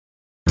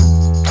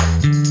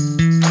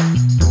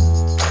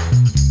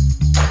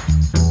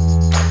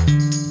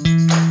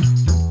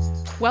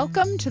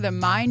Welcome to the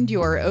Mind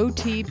Your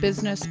OT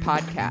Business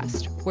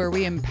podcast, where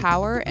we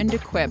empower and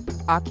equip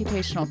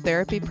occupational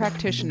therapy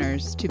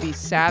practitioners to be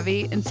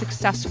savvy and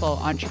successful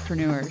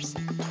entrepreneurs.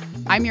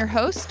 I'm your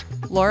host,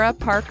 Laura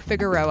Park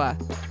Figueroa.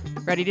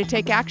 Ready to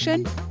take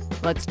action?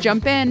 Let's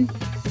jump in.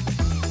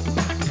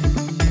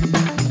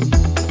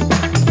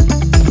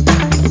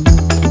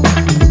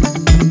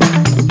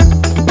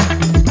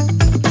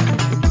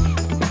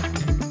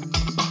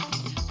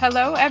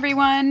 Hello,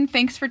 everyone.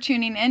 Thanks for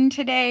tuning in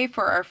today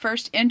for our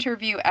first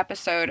interview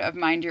episode of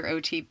Mind Your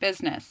OT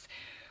Business.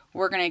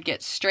 We're going to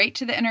get straight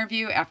to the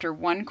interview after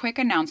one quick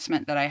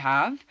announcement that I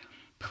have.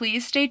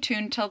 Please stay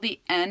tuned till the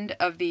end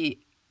of the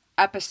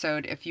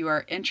episode if you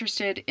are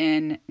interested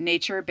in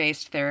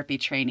nature-based therapy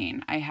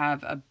training. I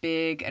have a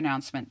big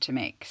announcement to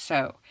make.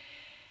 So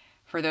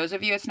for those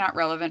of you it's not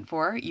relevant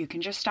for, you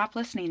can just stop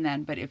listening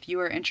then. But if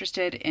you are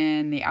interested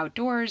in the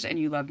outdoors and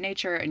you love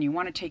nature and you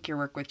want to take your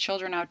work with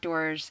children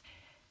outdoors,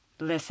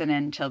 listen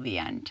in till the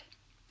end.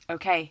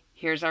 Okay,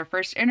 here's our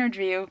first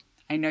interview.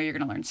 I know you're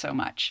going to learn so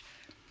much.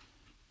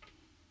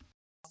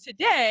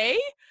 Today,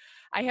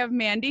 I have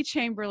Mandy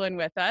Chamberlain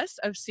with us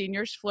of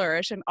Seniors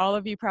Flourish, and all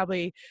of you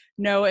probably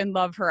know and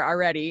love her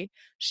already.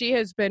 She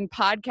has been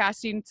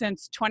podcasting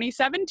since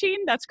 2017,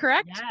 that's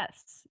correct?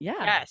 Yes.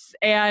 Yeah. Yes,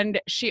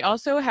 and she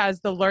also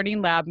has the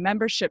Learning Lab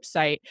membership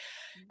site.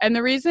 And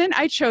the reason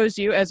I chose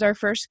you as our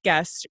first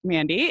guest,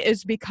 Mandy,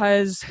 is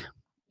because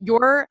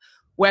your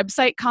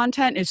website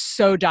content is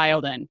so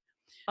dialed in.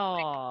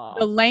 Oh,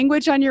 The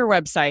language on your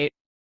website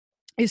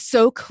is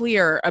so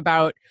clear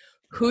about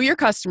who your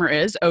customer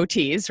is,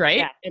 OTs, right?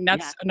 Yeah, And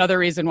that's another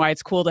reason why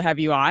it's cool to have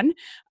you on.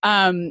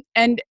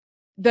 And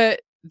the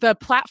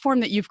platform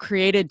that you've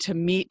created to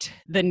meet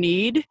the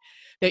need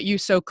that you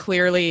so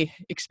clearly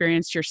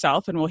experienced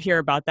yourself, and we'll hear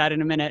about that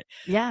in a minute.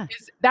 yeah.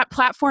 That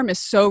platform is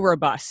so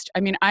robust.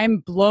 I mean, I'm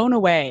blown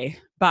away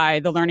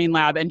by the Learning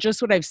Lab and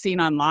just what I've seen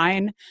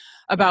online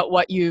about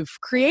what you've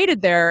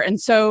created there.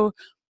 And so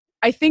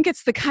I think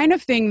it's the kind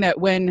of thing that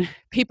when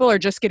people are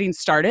just getting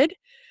started,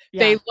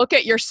 they look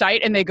at your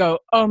site and they go,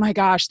 oh my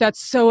gosh, that's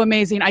so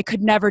amazing. I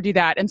could never do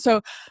that.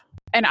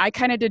 And I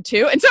kind of did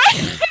too. And so,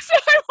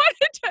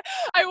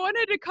 I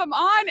wanted to come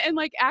on and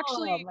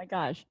Oh my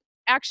gosh.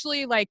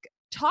 actually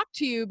talk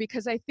to you,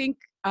 because I think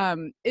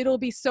it'll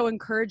be so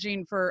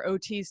encouraging for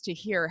OTs to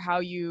hear how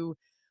you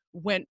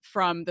went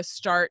from the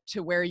start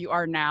to where you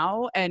are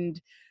now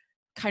and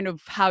kind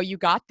of how you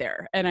got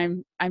there.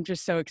 And I'm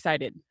just so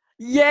excited.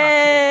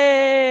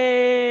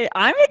 Yay.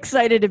 I'm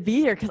excited to be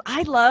here because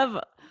I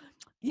love,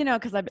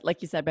 because I've,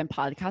 like you said, been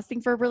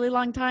podcasting for a really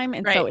long time.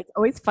 And so it's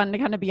always fun to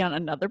kind of be on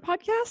another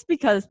podcast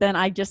because then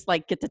I just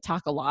get to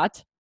talk a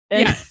lot.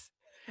 And yes.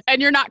 And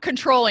you're not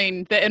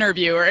controlling the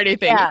interview or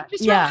anything. Yeah, You can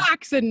just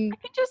relax and I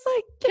can just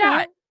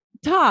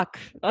talk.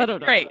 I don't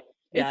know. Great.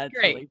 Yeah, it's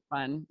great. Really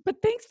fun. But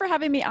thanks for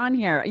having me on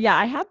here. Yeah,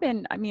 I've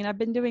been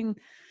doing,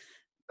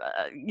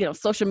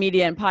 social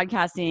media and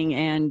podcasting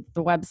and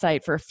the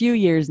website for a few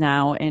years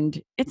now,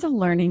 and it's a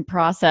learning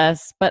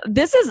process. But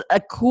this is a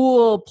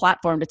cool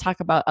platform to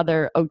talk about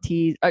other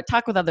OTs, or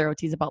talk with other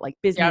OTs about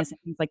business and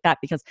things like that,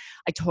 because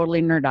I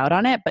totally nerd out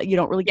on it, but you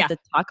don't really get to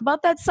talk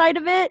about that side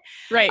of it.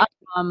 Right.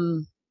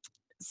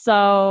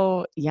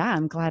 So yeah,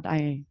 I'm glad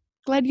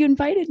you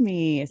invited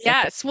me. So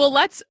yes. Well,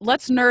 let's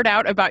nerd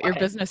out about your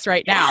business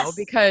right now,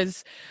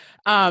 because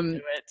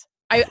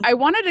I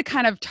wanted to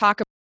kind of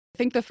talk about, I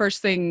think the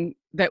first thing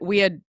that we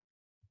had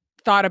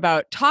thought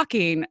about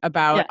talking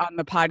about on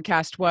the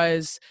podcast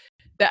was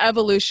the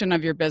evolution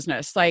of your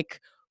business.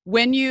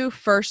 When you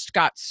first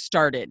got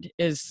started,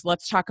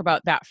 let's talk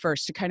about that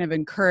first, to kind of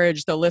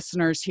encourage the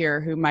listeners here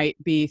who might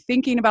be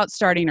thinking about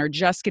starting or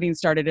just getting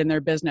started in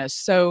their business.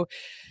 So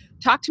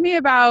talk to me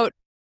about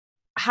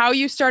how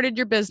you started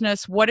your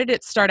business. What did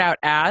it start out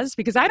as?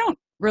 Because I don't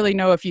really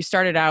know if you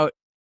started out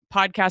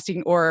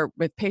podcasting or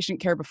with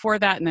patient care before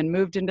that and then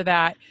moved into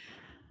that.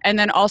 And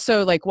then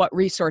also what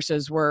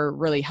resources were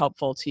really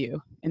helpful to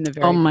you in the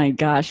very Oh my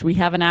gosh, we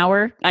have an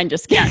hour? I'm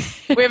just kidding.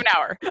 Yes, we have an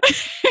hour.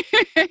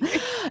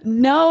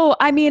 No,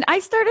 I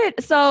started,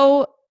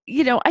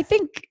 I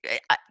think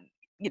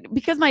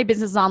because my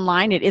business is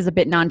online, it is a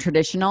bit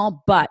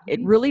non-traditional, but it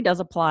really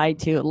does apply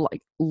to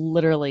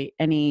literally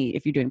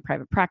if you're doing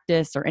private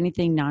practice or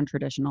anything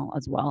non-traditional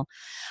as well.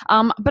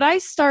 But I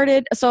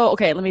started,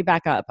 let me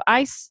back up.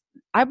 I've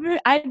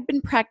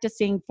been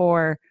practicing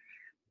for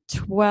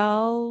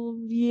 12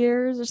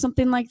 years or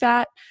something like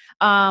that.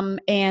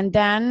 And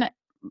then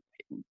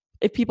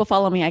if people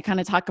follow me, I kind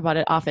of talk about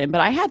it often,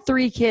 but I had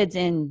 3 kids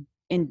in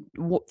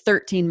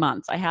 13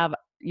 months. I have,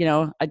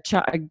 I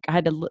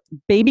had a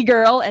baby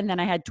girl, and then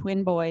I had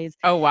twin boys.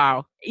 Oh,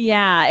 wow.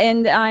 Yeah.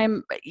 And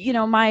I'm,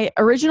 my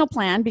original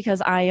plan,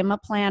 because I am a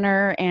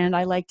planner and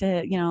I like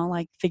to,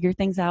 figure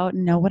things out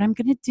and know what I'm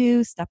going to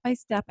do step by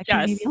step. I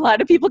think maybe a lot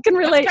of people can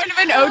relate. That's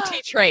kind of an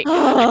OT trait.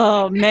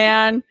 Oh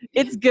man,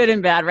 it's good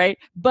and bad, right?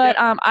 But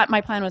my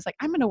plan was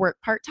I'm going to work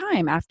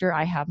part-time after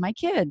I have my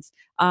kids.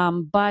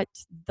 But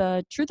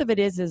the truth of it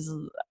is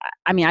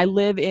I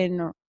live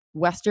in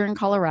Western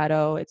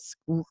Colorado. It's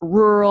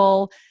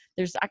rural.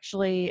 There's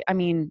actually, I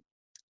mean,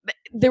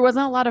 there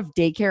wasn't a lot of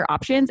daycare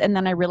options. And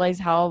then I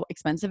realized how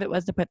expensive it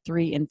was to put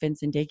 3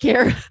 infants in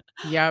daycare.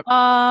 Yep.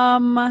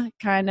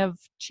 Kind of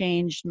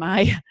changed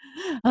my,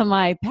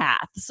 my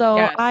path. So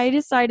Yes. I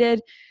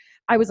decided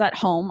I was at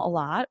home a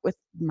lot with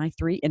my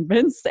 3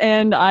 infants,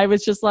 and I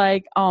was just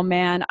like, oh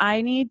man,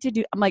 I need to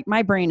do, I'm like,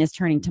 my brain is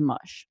turning to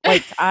mush.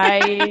 Like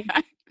I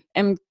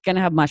am going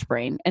to have mush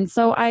brain. And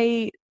so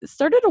I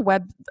started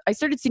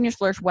Seniors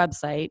Flourish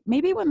website,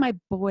 maybe when my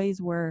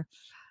boys were,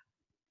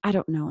 I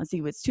don't know. Let's see.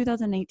 It was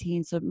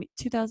 2018. So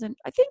 2000.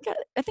 I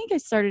think I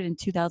started in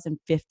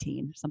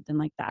 2015, something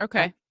like that.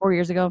 Okay. 4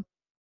 years ago.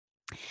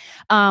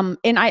 And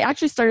I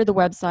actually started the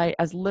website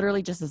as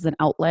literally just as an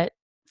outlet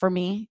for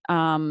me.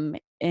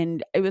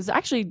 And it was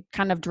actually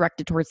kind of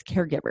directed towards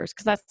caregivers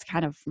because that's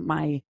kind of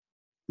my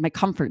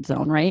comfort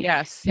zone, right?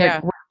 Yes. Like, Yeah.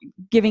 we're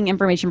giving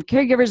information for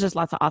caregivers. There's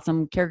lots of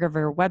awesome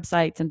caregiver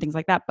websites and things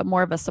like that, but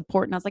more of a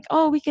support. And I was like,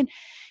 oh, we can,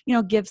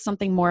 give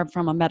something more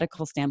from a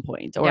medical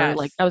standpoint, or Yes.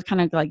 like I was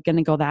kind of like going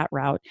to go that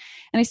route.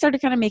 And I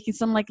started kind of making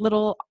some like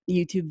little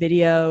YouTube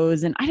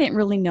videos, and I didn't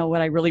really know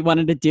what I really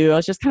wanted to do. I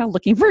was just kind of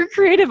looking for a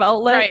creative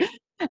outlet. Right.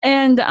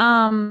 And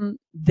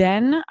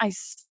then I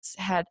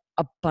had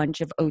a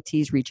bunch of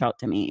OTs reach out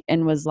to me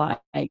and was like,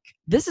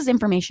 this is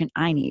information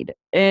I need.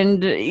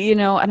 And,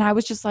 and I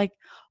was just like,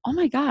 oh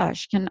my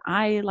gosh, can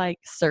I like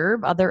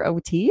serve other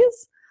OTs?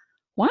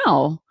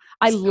 Wow.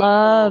 I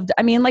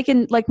mean, like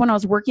when I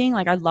was working,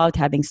 like I loved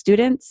having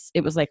students.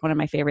 It was like one of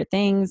my favorite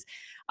things.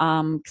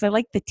 Cause I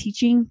like the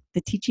teaching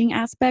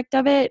aspect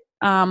of it.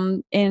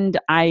 And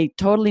I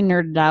totally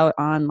nerded out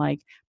on like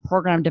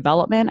program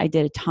development. I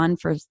did a ton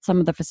for some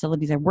of the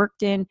facilities I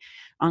worked in,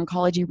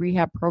 oncology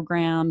rehab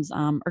programs,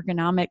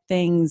 ergonomic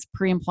things,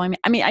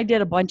 pre-employment. I mean, I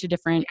did a bunch of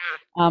different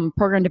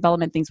program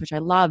development things, which I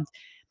loved.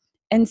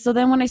 And so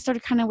then when I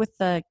started kind of with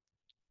the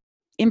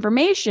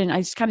information, I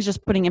was kind of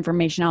just putting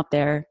information out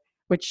there,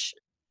 which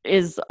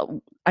is,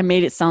 I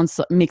made it sound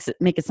so, make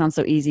it sound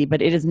so easy,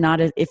 but it is not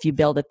as if you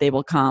build it, they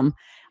will come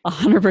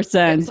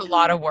 100%. It's a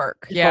lot of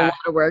work. It's a lot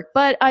of work.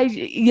 But a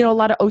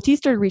lot of OTs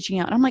started reaching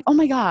out, and I'm like, oh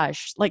my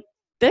gosh, like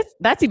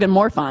that's even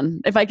more fun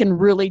if I can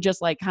really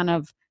just like kind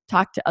of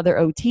talk to other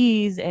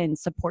OTs and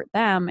support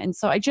them. And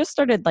so I just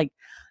started like,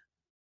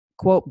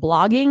 quote,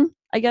 blogging,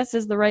 I guess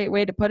is the right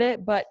way to put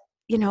it. But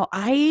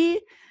I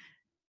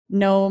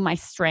know my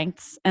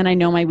strengths and I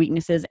know my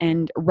weaknesses,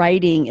 and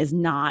writing is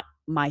not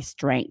my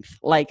strength.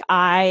 Like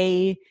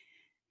I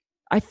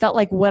felt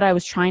like what I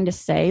was trying to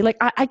say, like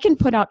I can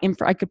put out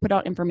I could put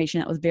out information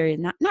that was very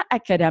not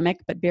academic,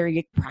 but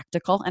very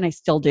practical. And I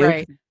still do.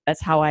 Right.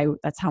 That's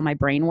how my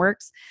brain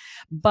works.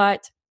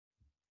 But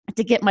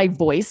to get my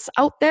voice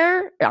out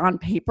there on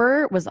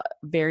paper was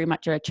very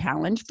much a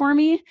challenge for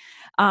me.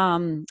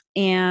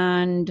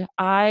 And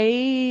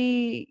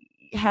I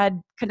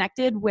had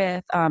connected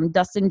with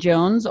Dustin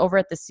Jones over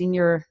at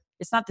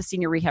it's not the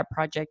Senior Rehab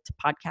Project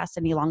podcast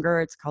any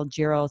longer. It's called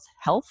Giro's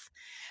Health.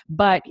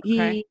 But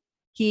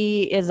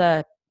he is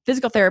a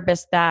physical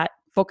therapist that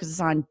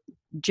focuses on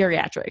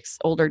geriatrics,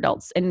 older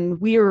adults. And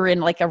we were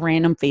in like a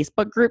random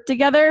Facebook group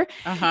together.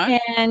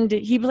 And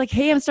he was like,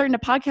 hey, I'm starting a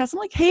podcast. I'm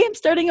like, hey, I'm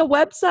starting a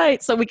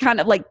website. So we kind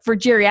of like for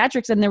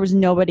geriatrics, and there was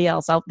nobody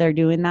else out there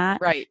doing that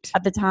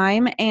at the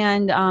time.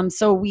 And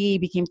so we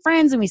became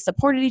friends and we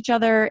supported each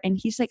other. And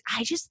he's like,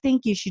 I just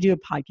think you should do a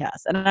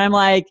podcast. And I'm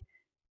like,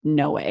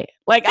 no way.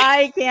 Like,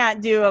 I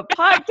can't do a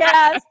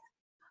podcast.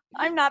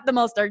 I'm not the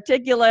most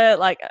articulate.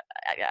 Like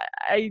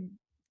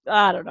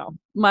I don't know.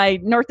 My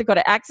North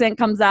Dakota accent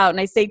comes out and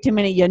I say too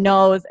many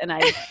knows, and I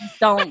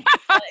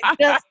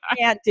just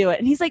can't do it.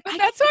 And he's like, but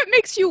that's what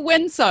makes you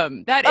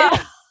winsome. That is,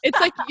 it's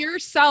like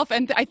yourself.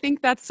 And I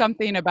think that's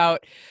something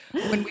about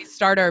when we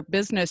start our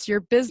business,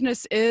 your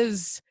business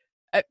is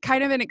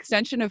kind of an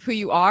extension of who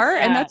you are.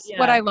 And that's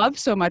what I love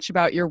so much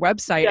about your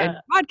website and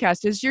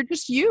podcast is you're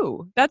just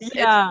you. That's it's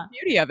the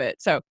beauty of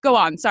it. So go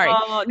on. Sorry.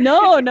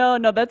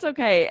 No, that's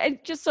okay. And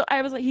just so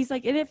I was like, he's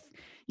like, and if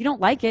you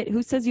don't like it,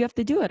 who says you have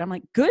to do it? I'm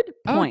like, good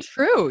point.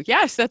 Oh, true.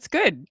 Yes, that's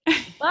good.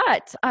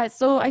 But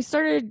so I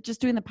started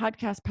just doing the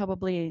podcast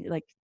probably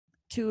like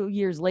 2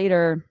 years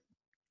later.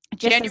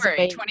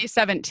 January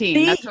 2017.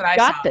 See, that's what I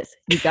saw.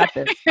 You got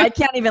this. I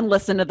can't even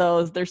listen to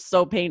those. They're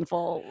so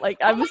painful. Like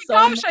I was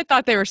I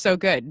thought they were so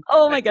good.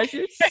 Oh my gosh,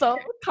 you're so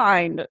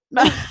kind.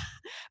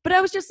 But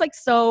I was just like,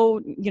 so,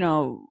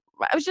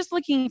 I was just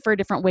looking for a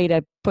different way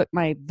to put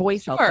my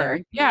voice out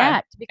there.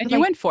 Yeah. And you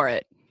went for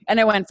it. And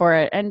I went for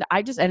it. And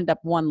I just ended up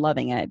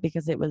loving it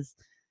because it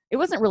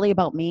wasn't really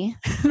about me.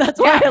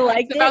 That's why I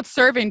liked it. It's about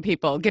serving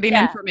people, getting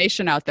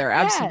information out there.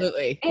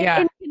 Absolutely.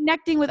 And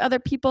connecting with other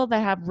people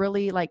that have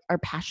really are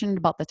passionate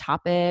about the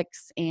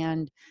topics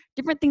and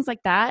different things like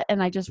that.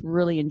 And I just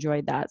really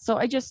enjoyed that. So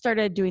I just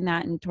started doing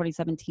that in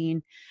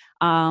 2017,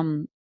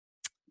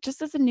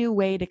 just as a new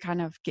way to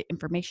kind of get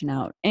information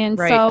out. And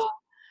so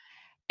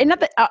And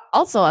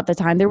also at the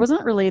time, there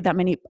wasn't really that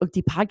many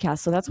OT podcasts.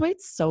 So that's why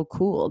it's so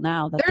cool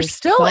now that There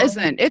still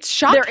isn't. It's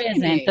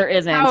shocking. There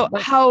isn't.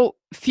 How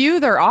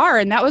few there are.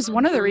 And that was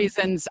one of the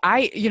reasons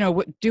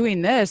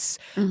doing this,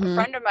 a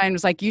friend of mine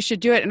was like, you should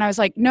do it. And I was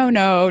like,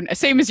 no,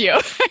 same as you.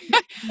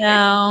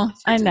 No,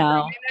 I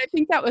know. And I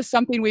think that was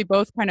something we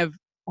both kind of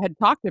had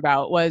talked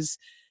about, was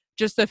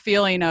just the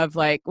feeling of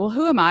like, well,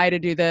 who am I to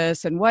do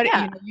this? And what,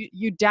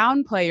 you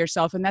downplay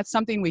yourself. And that's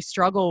something we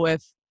struggle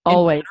with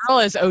always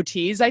as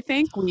OTs. I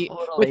think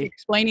with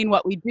explaining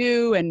what we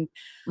do. And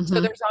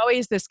so there's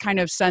always this kind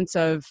of sense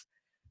of,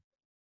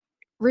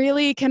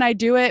 really, can I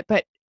do it?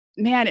 But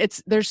man,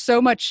 there's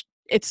so much,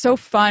 it's so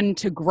fun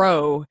to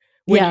grow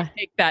when you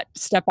take that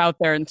step out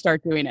there and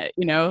start doing it,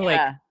 like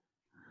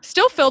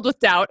still filled with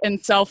doubt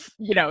and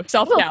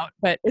self-doubt,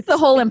 but it's the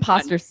whole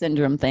imposter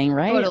syndrome thing,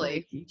 right? Totally.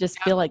 Like you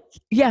just feel like,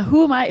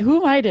 who am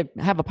I to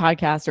have a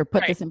podcast or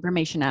put this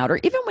information out?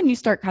 Or even when you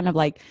start kind of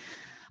like,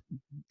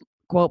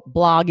 quote,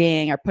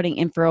 blogging or putting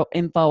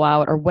info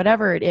out or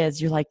whatever it is,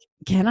 you're like,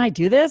 can I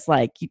do this?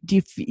 Like,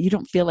 you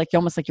don't feel like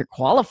almost like you're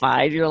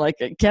qualified. You're like,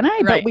 can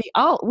I? Right.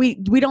 But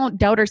we don't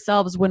doubt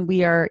ourselves when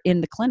we are in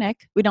the clinic.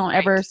 We don't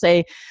ever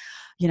say,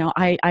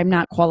 I'm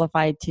not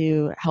qualified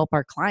to help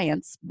our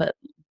clients.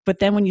 But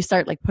then when you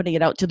start like putting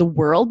it out to the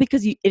world,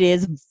 because it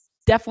is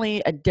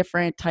definitely a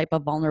different type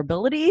of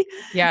vulnerability.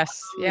 Yes.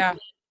 Yeah.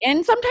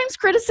 And sometimes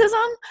criticism,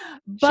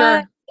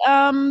 but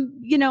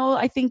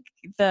I think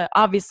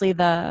obviously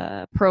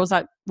the pros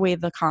outweigh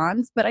the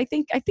cons, but I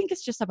think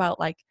it's just about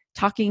like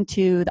talking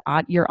to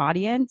your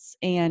audience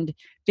and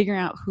figuring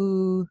out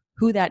who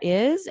that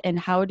is and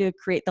how to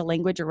create the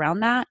language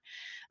around that.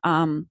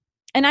 And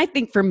I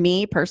think for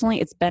me personally,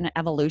 it's been an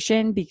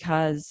evolution,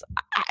 because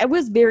I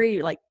was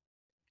very like,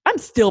 I'm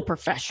still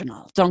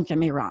professional, don't get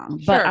me wrong,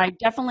 but I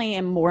definitely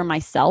am more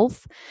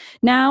myself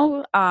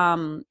now.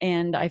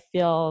 And I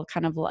feel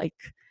kind of like,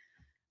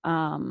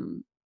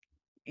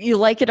 you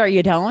like it or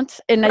you don't.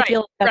 And I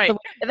feel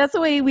that's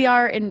the way we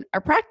are in our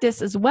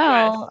practice as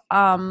well.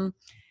 Yes.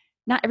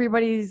 Not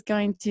everybody's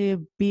going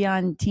to be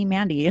on Team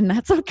Mandy, and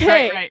that's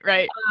okay.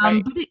 Right.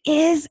 But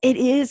it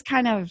is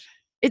kind of,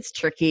 it's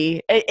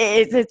tricky.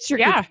 It's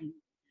tricky. Yeah.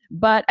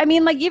 But I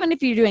mean, like, even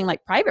if you're doing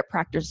like private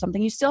practice or something,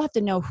 you still have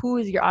to know who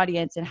is your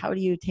audience and how do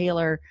you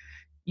tailor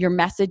your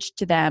message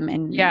to them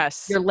and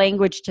your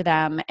language to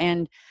them.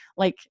 And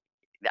like,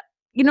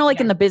 in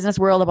the business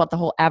world about the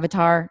whole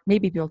avatar,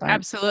 maybe people aren't.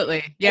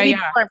 Absolutely.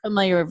 People aren't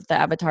familiar with the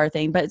avatar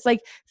thing, but it's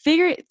like,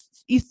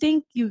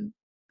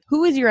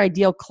 who is your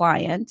ideal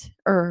client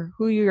or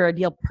who your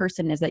ideal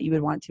person is that you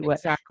would want to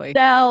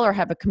sell or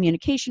have a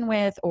communication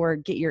with or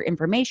get your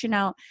information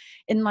out,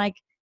 and like,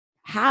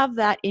 have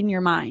that in your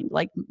mind.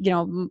 Like,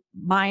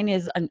 mine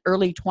is an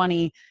early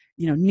 20,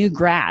 new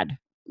grad,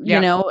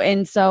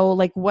 and so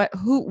like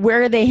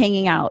where are they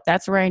hanging out?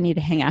 That's where I need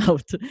to hang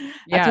out.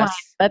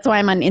 That's why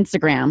I'm on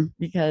Instagram,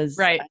 because,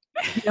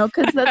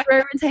 because that's where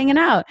everyone's hanging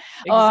out.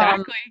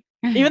 Exactly.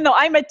 Even though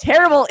I'm a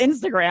terrible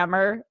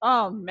Instagrammer.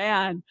 Oh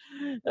man.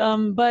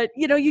 But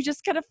you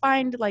just gotta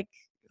find like,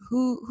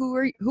 who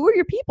are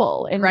your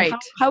people, and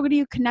how do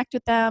you connect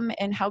with them,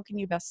 and how can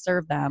you best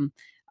serve them?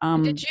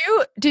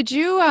 Did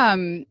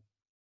you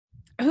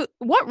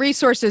what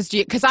resources do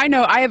you, because I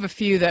know I have a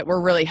few that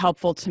were really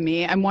helpful to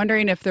me. I'm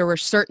wondering if there were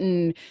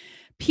certain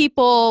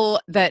people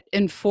that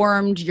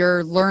informed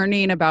your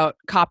learning about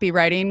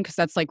copywriting, because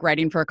that's like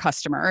writing for a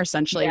customer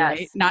essentially,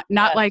 right?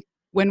 Not like,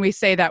 when we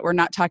say that, we're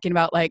not talking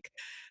about like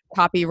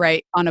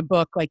copyright on a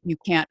book, like you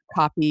can't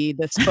copy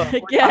this book.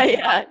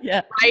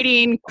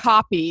 Writing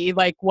copy,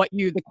 like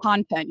the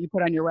content you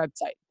put on your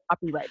website,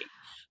 copywriting.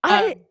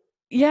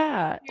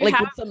 Like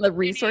with some of the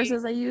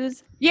resources I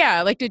use.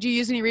 Yeah. Like, did you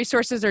use any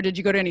resources, or did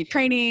you go to any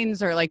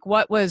trainings, or like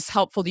what was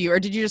helpful to you, or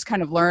did you just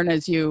kind of learn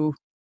as you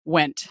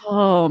went?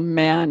 Oh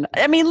man.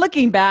 I mean,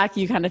 looking back,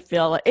 you kind of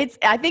feel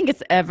I think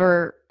it's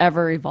ever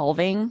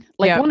evolving.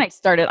 Like when I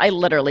started, I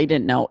literally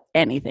didn't know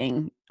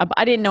anything.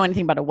 I didn't know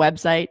anything about a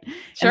website.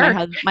 Sure.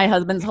 And my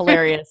husband's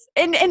hilarious.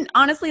 And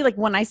honestly, like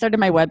when I started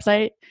my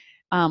website,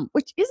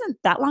 which isn't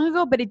that long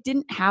ago, but it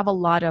didn't have a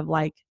lot of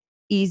like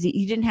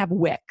you didn't have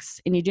Wix,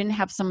 and you didn't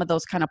have some of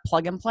those kind of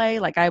plug and play.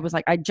 Like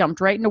I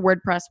jumped right into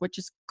WordPress, which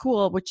is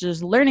cool, which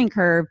is learning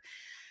curve.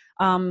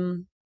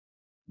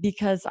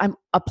 Because I'm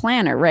a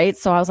planner, right?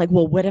 So I was like,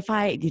 well, what if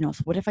I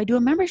do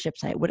a membership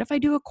site? What if I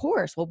do a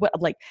course? Well,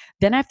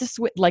 then I have to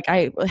switch. Like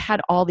I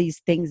had all these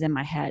things in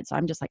my head. So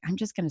I'm just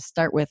going to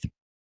start with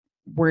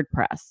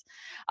WordPress.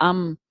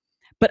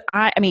 But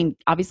I mean,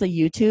 obviously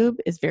YouTube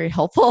is very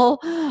helpful.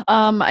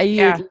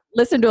 I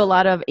listen to a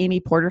lot of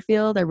Amy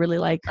Porterfield. I really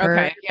like her.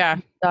 Okay. Yeah.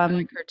 I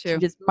like her too.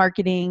 Just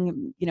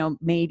marketing,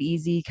 made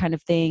easy kind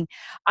of thing.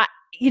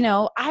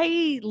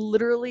 I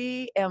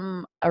literally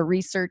am a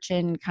research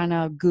and kind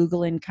of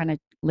Googling kind of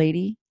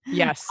lady.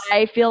 Yes.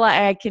 I feel like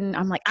I can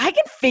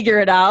figure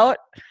it out.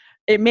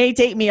 It may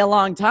take me a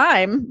long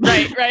time.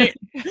 Right.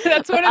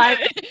 That's one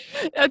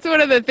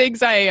of the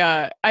things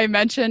I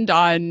mentioned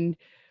on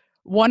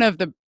one of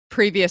the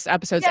previous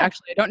episodes. Yeah.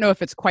 Actually, I don't know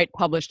if it's quite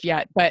published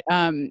yet, but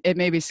it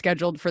may be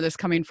scheduled for this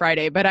coming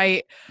Friday. But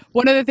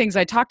one of the things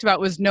I talked about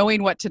was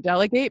knowing what to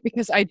delegate,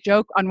 because I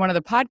joke on one of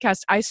the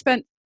podcasts, I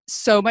spent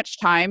so much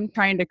time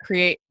trying to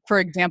create, for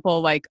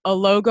example, like a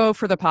logo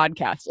for the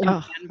podcast in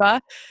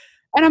Canva.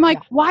 And I'm like,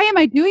 why am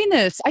I doing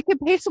this? I could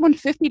pay someone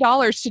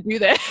 $50 to do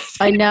this.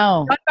 I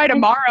know. Done by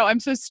tomorrow. I'm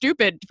so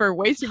stupid for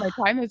wasting my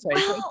time this way.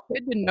 So it's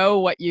good to know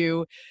what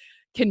you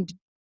can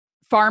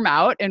farm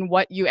out and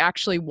what you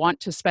actually want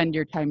to spend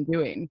your time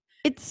doing.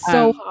 It's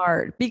so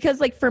hard because,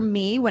 like, for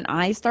me, when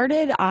I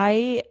started,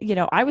 I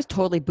was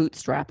totally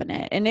bootstrapping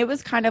it, and it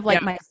was kind of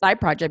like my side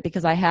project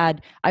because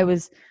I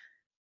was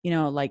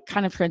like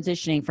kind of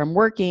transitioning from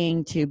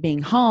working to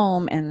being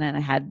home, and then I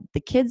had the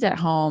kids at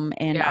home,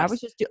 and I was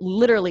just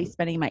literally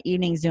spending my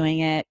evenings doing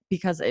it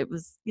because it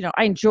was,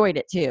 I enjoyed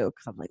it too.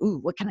 Cause I'm like, ooh,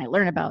 what can I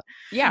learn about?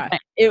 Yeah.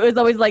 It was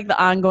always like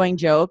the ongoing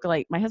joke.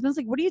 Like my husband's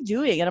like, what are you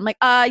doing? And I'm like,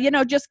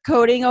 just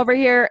coding over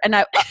here. And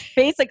I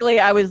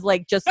basically, I was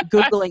like, just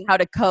Googling how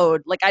to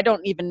code. Like, I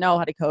don't even know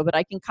how to code, but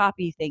I can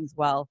copy things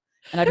well.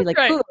 And I'd be like,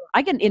 ooh,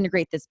 I can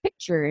integrate this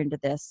picture into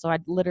this. So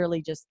I'd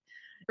literally just,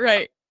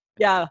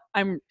 yeah,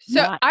 I'm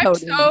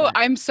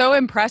so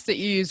impressed that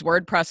you use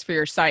WordPress for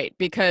your site,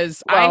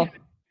 because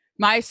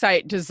my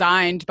site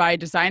designed by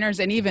designers,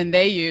 and even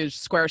they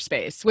use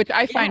Squarespace, which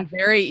I find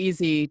very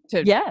easy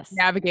to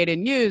navigate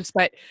and use.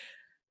 But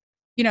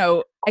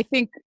I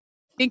think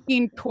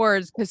thinking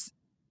towards, because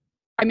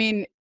I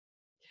mean,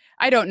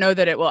 I don't know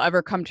that it will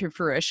ever come to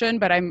fruition,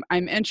 but I'm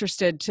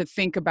interested to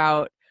think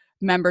about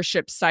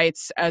membership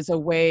sites as a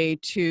way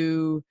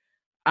to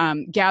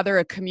gather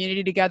a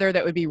community together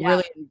that would be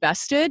really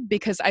invested,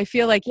 because I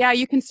feel like,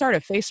 you can start a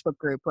Facebook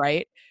group,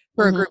 right?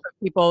 For a group of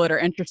people that are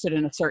interested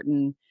in a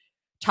certain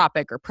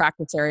topic or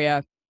practice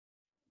area.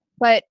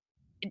 But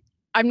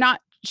I'm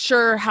not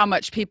sure how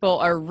much people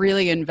are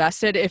really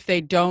invested if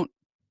they don't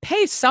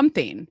pay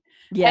something.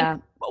 Yeah.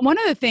 And one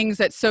of the things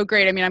that's so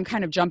great, I mean, I'm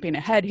kind of jumping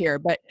ahead here,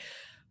 but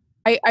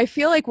I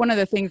feel like one of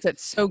the things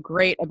that's so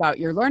great about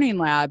your Learning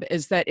Lab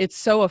is that it's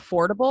so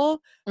affordable,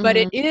 but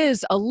it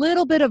is a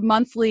little bit of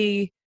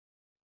monthly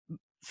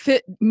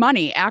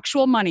money,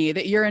 actual money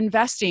that you're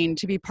investing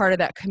to be part of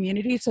that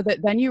community, so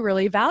that then you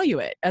really value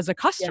it as a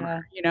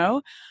customer,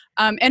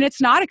 and it's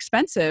not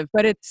expensive,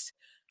 but it's,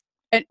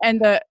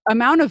 and the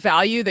amount of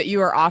value that you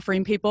are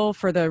offering people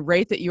for the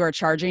rate that you are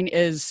charging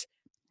is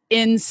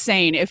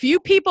insane. If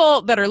you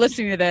people that are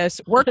listening to this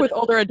work with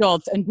older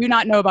adults and do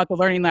not know about the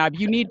Learning Lab,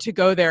 you need to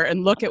go there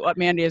and look at what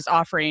Mandy is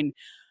offering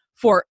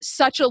for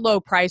such a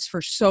low price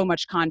for so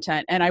much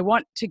content. And I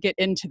want to get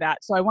into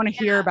that. So I want to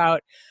hear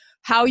about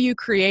how you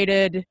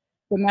created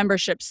the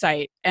membership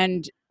site,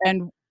 and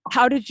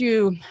how did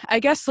you, I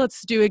guess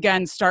let's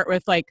start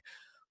with like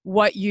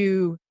what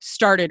you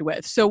started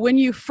with. So when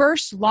you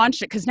first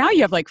launched it, because now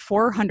you have like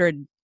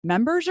 400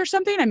 members or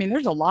something. I mean,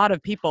 there's a lot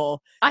of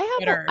people.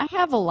 I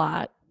have a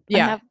lot.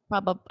 Yeah.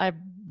 I've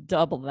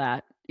double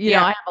that. I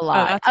have a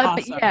lot.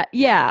 That's awesome.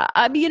 Yeah.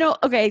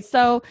 Okay.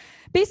 So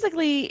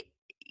basically,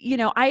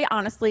 I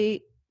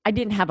honestly, I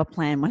didn't have a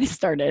plan when I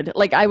started.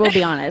 Like, I will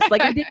be honest.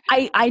 Like,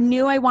 I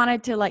knew I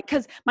wanted to, like,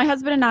 because my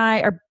husband and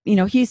I are,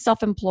 he's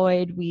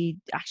self-employed. We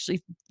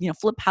actually,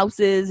 flip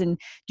houses and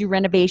do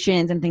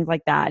renovations and things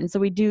like that. And so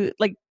we do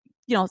like,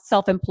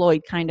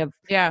 self-employed kind of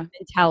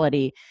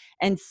mentality.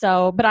 And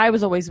so, but I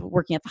was always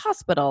working at the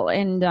hospital,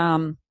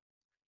 and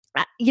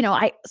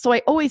so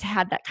I always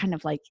had that kind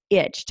of like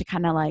itch to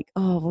kind of like,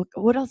 oh,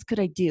 what else could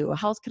I do?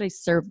 How else could I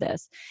serve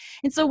this?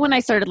 And so when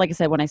I started, like I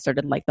said,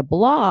 like the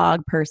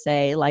blog per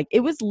se, like it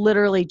was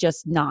literally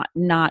just not,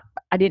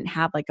 I didn't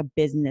have like a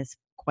business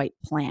quite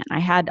plan. I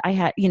had,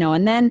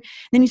 and then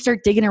you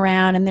start digging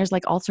around, and there's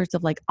like all sorts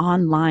of like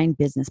online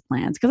business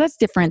plans, because that's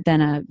different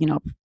than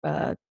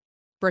a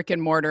brick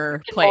and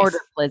mortar place.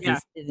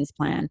 Business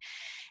plan.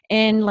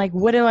 And like,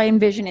 what do I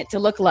envision it to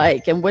look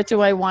like? And what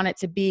do I want it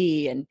to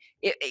be? And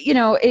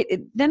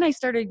then I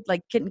started like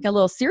getting a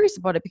little serious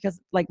about it, because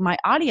like my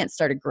audience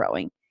started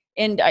growing,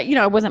 and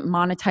I wasn't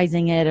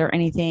monetizing it or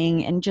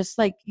anything. And just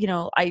like,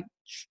 I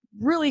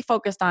really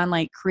focused on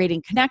like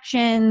creating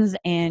connections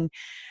and,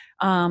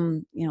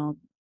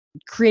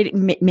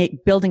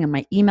 building on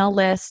my email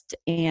list,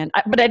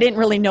 but I didn't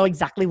really know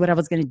exactly what I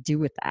was going to do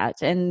with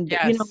that. And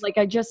like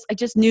I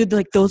just knew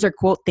like those are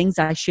quote things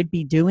I should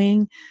be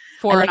doing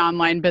for an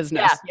online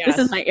business. Yeah, this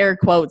is my air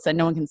quotes and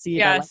no one can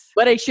see it. Like,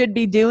 what I should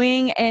be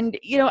doing. And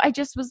I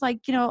just was like,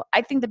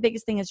 I think the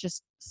biggest thing is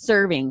just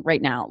serving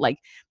right now. Like,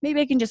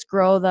 maybe I can just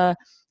grow the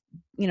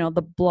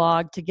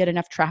blog to get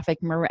enough traffic.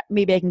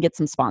 Maybe I can get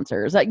some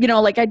sponsors. Like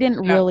I didn't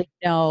really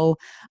know.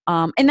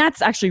 And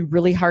that's actually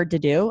really hard to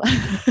do.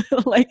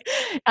 Like,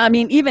 I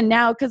mean, even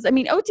now, because I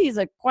mean, OT is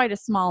quite a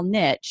small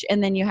niche.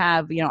 And then you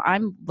have,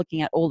 I'm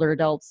looking at older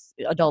adults,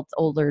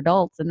 older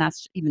adults, and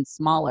that's even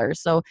smaller.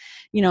 So,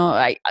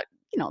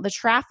 the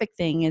traffic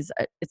thing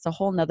it's a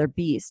whole nother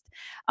beast.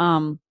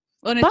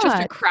 Well, and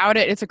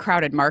it's a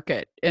crowded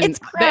market. And it's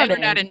crowded. The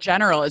internet in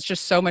general is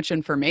just so much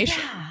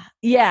information.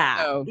 Yeah.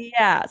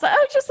 So I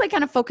was just like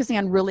kind of focusing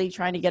on really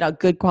trying to get a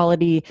good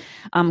quality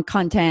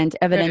content,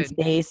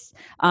 evidence-based,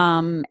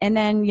 and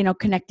then,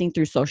 connecting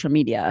through social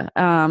media.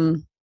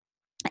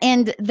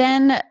 And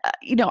then,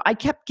 I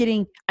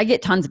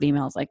get tons of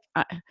emails. Like,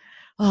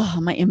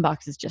 my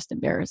inbox is just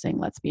embarrassing.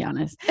 Let's be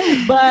honest.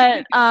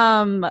 But,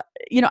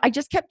 I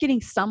just kept getting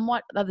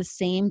somewhat of the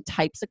same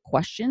types of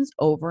questions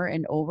over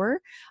and over.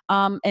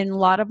 And a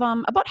lot of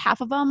them, about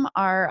half of them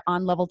are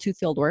on level 2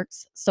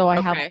 fieldworks. So I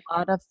have a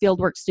lot of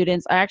fieldwork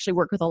students. I actually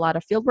work with a lot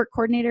of fieldwork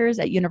coordinators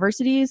at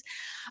universities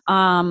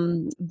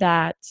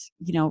that,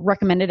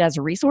 recommended as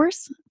a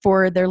resource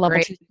for their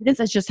level 2 students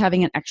as just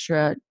having an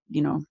extra,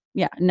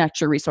 an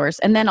extra resource.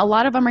 And then a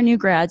lot of them are new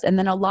grads. And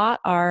then a lot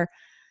are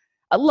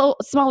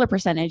smaller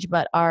percentage,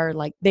 but are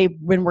like, they've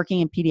been working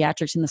in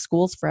pediatrics in the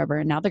schools forever.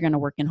 And now they're going to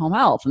work in home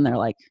health. And they're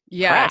like,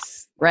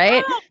 yes,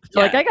 right.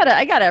 So like,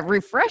 I gotta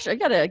refresh. I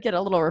gotta get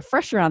a little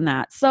refresher on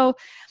that. So,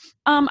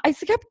 I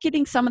kept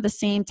getting some of the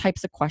same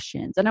types of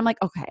questions, and I'm like,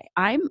 okay,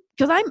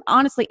 because I'm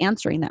honestly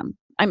answering them.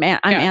 I'm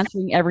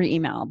answering every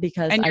email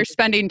because you're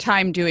spending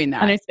time doing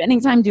that. And I'm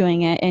spending time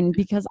doing it. And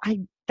because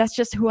that's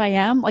just who I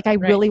am. Like, I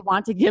really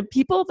want to give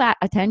people that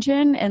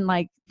attention, and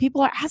like,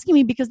 people are asking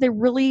me because they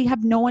really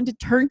have no one to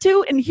turn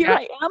to. And here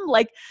I am,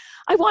 like,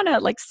 I want to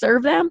like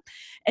serve them.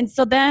 And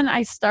so then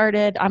I'm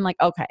like,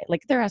 okay,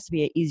 like there has to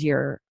be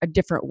a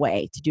different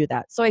way to do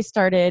that. So I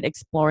started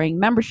exploring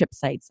membership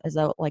sites as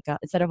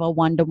instead of a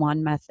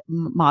one-to-one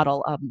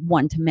model of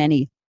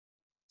one-to-many.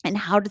 And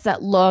how does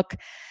that look?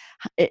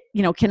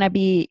 Can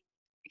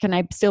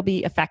I still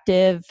be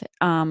effective?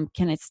 Can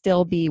it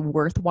still be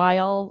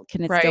worthwhile?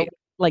 Can it still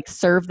like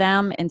serve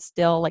them and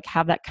still like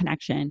have that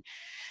connection?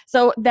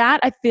 So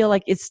that I feel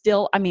like is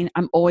still, I'm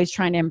always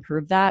trying to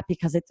improve that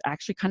because it's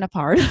actually kind of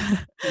hard.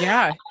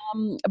 Yeah.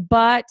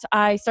 But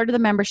I started the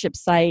membership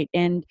site,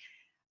 and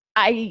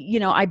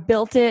I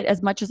built it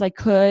as much as I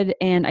could,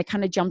 and I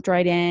kind of jumped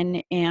right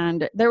in,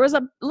 and there was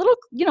a little,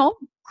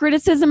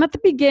 criticism at the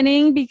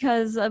beginning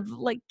because of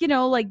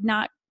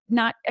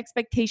not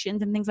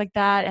expectations and things like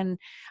that. And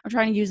I'm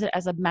trying to use it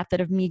as a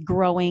method of me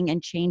growing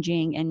and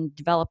changing and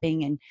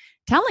developing and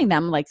telling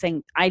them, like,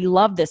 saying, I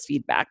love this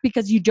feedback,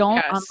 because you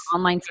don't on the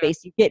online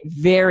space, you get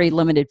very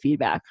limited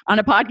feedback. On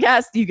a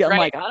podcast, you get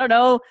like, I don't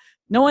know,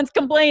 no one's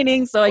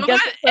complaining, so I guess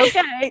it's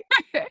okay.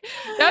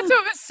 That's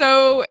what was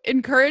so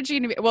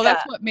encouraging to me. Well,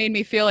 that's what made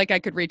me feel like I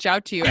could reach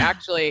out to you,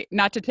 actually,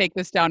 not to take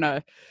this down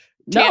a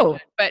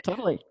tangent, but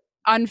totally.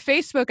 On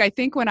Facebook, I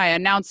think when I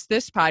announced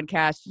this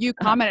podcast, you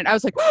commented. I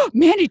was like, oh,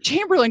 Mandy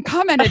Chamberlain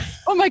commented.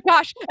 Oh my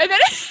gosh. And then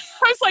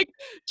I was like,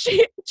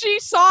 she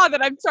saw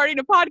that I'm starting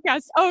a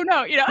podcast. Oh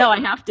no, No, I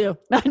have to.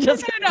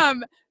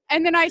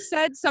 And then I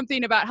said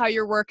something about how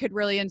your work had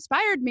really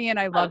inspired me, and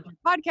I loved your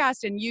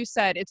podcast. And you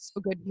said it's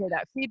so good to hear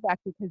that feedback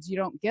because you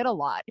don't get a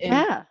lot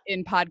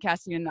in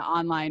podcasting in the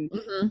online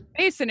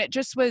space. And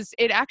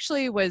it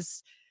actually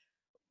was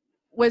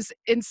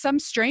in some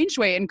strange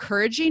way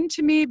encouraging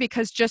to me,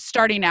 because just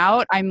starting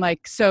out, I'm a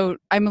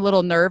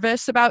little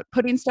nervous about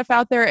putting stuff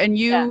out there. And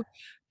you,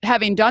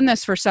 having done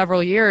this for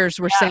several years,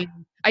 were saying,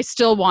 I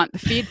still want the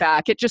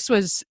feedback. It just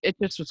was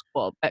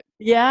cool. But,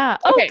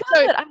 okay.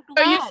 Good. I'm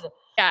glad.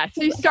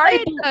 So you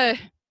started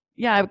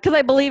because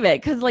I believe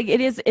it. Because like it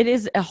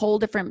is a whole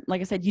different, like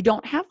I said, you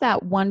don't have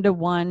that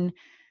one-to-one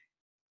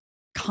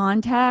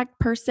contact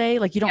per se.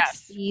 Like, you don't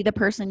see the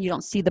person, you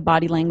don't see the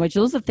body language.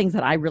 Those are the things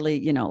that I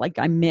really,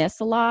 I miss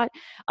a lot.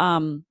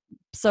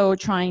 So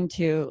trying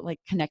to like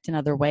connect in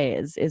other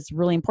ways is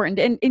really important.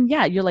 And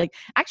you're like,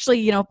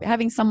 actually,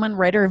 having someone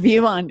write a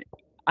review on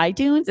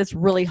iTunes is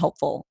really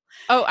helpful.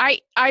 Oh,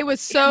 I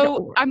was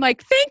I'm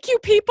like, thank you,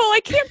 people.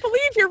 I can't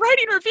believe you're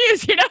writing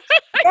reviews,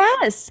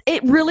 Yes,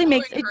 it really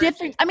makes a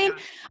difference. I mean,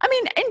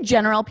 in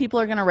general, people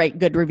are going to write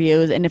good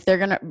reviews. And if they're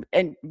going to,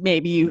 and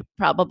maybe you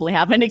probably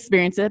haven't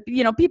experienced it,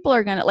 but, people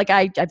are going to, like,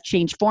 I've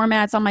changed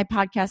formats on my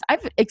podcast.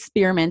 I've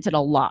experimented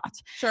a lot.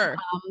 Sure.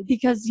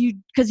 Because you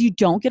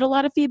don't get a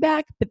lot of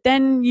feedback, but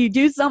then you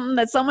do something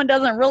that someone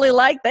doesn't really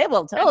like, they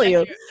will tell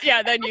you.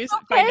 Then you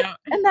find out.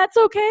 And that's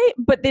okay.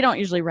 But they don't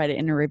usually write it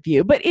in a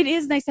review. But it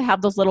is nice to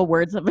have those little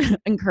words of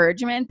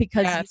encouragement,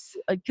 because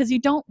you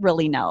don't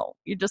really know.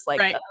 You're just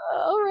like,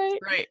 all right.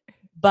 Right.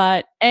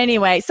 But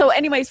anyways,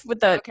 with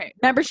the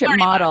membership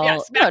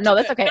model, no,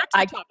 that's okay.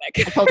 I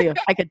told you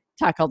I could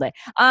talk all day.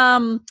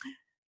 I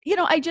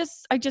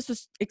just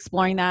was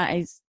exploring that.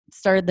 I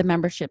started the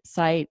membership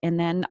site, and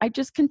then I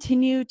just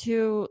continue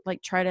to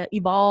like try to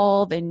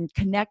evolve and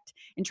connect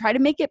and try to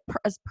make it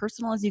as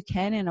personal as you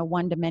can in a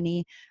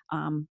one-to-many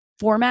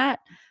format.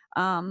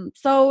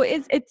 So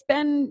it's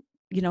been,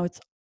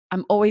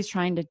 I'm always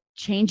trying to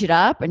change it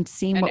up and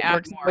see what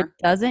works and what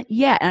doesn't.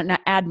 Yeah, and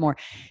add more.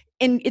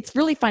 And it's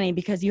really funny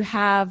because you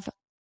have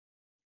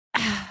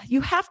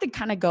to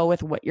kind of go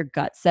with what your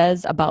gut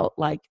says about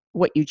like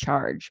what you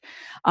charge.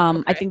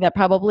 I think that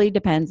probably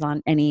depends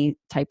on any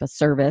type of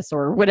service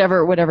or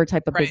whatever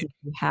type of business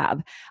you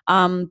have.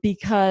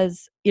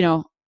 Because,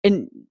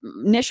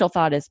 initial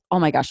thought is, oh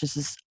my gosh, this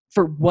is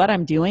for what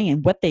I'm doing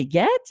and what they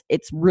get,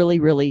 it's really,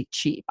 really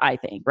cheap, I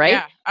think, right?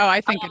 Yeah. Oh, I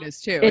think it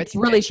is too. It's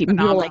really cheap. And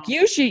people are like,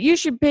 phenomenal. you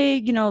should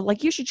pay,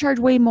 like you should charge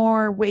way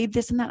more, way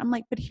this and that. I'm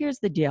like, but here's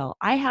the deal.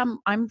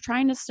 I'm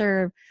trying to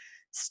serve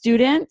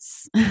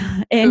students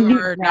and Who new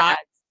are not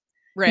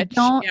grads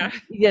who rich.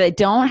 they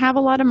don't have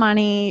a lot of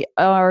money,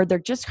 or they're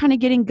just kind of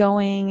getting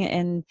going,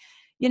 and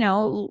you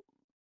know,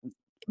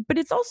 but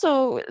it's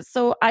also,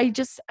 so I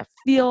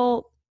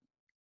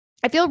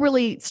feel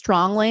really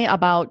strongly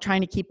about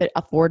trying to keep it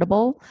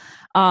affordable.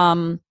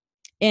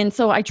 And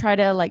so I try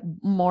to like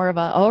more of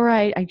a, all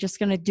right, I'm just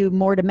going to do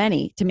more to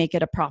many to make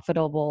it a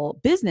profitable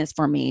business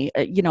for me.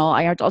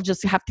 I'll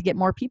just have to get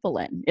more people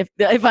in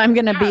if I'm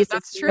going to be a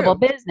sustainable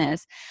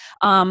business,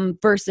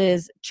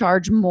 versus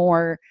charge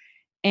more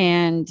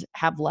and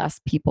have less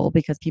people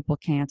because people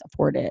can't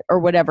afford it or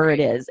whatever it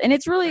is. And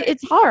it's really,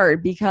 it's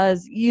hard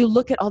because you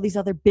look at all these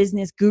other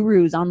business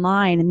gurus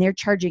online and they're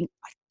charging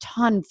a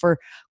ton for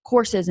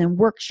courses and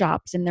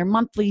workshops, and their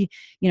monthly,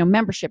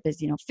 membership is,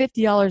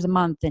 $50 a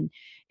month.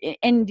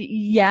 And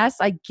yes,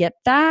 I get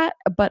that,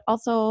 but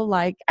also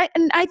like,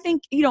 I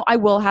think, I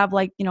will have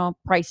like,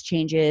 price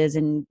changes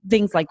and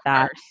things like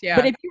that.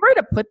 But if you were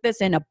to put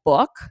this in a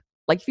book,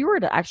 like if you were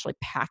to actually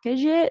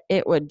package it,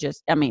 it would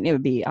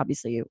be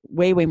obviously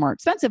way, way more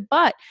expensive.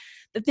 But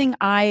the thing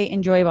I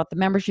enjoy about the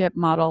membership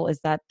model is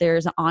that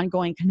there's an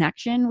ongoing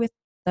connection with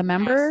the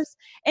members.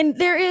 And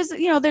there is,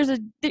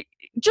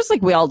 just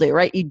like we all do,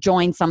 right? You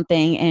join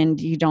something and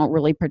you don't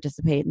really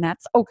participate, and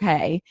that's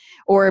okay.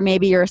 Or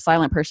maybe you're a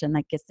silent person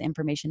that gets the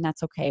information.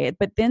 That's okay.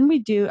 But then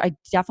I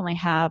definitely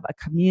have a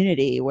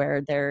community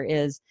where there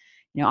is,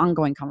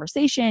 ongoing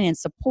conversation and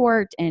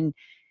support, and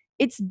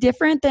it's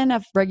different than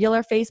a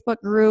regular Facebook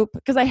group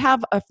because I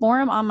have a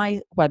forum on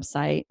my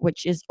website,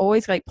 which is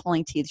always like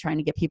pulling teeth trying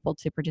to get people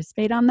to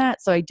participate on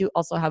that. So I do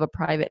also have a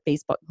private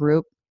Facebook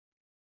group.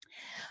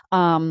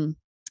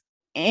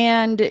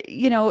 And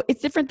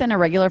it's different than a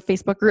regular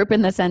Facebook group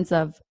in the sense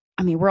of,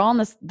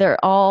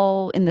 they're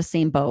all in the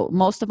same boat.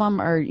 Most of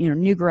them are,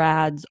 new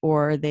grads,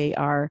 or they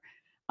are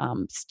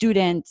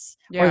students,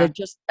 or they're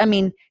just,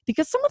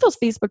 because some of those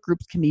Facebook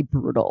groups can be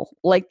brutal.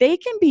 Like they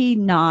can be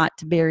not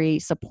very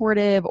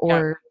supportive,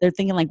 or they're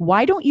thinking like,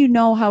 why don't you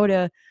know how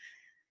to,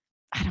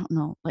 I don't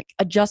know, like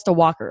adjust a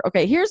walker?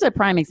 Okay, here's a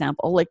prime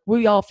example. Like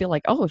we all feel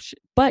like,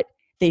 but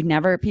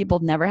people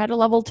never had a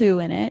level 2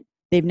 in it.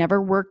 They've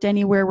never worked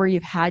anywhere where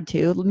you've had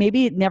to.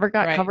 Maybe it never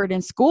got covered in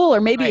school,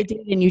 or maybe it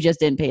did and you just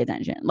didn't pay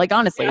attention. Like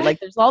honestly, like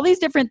there's all these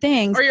different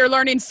things. Or you're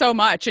learning so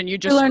much and you're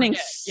learning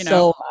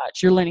so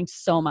much. You're learning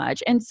so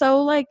much. And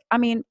so like,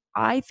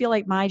 I feel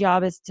like my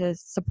job is to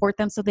support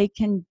them so they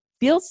can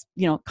feel,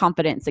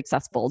 confident and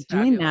successful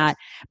doing that.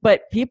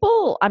 But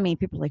people are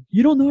like,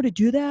 you don't know how to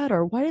do that,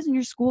 or why doesn't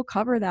your school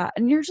cover that?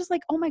 And you're just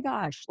like, oh my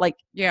gosh, like,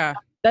 that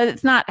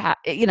it's not,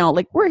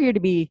 like we're here to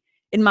be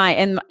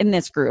in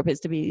this group is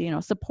to be,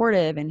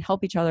 supportive and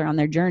help each other on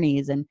their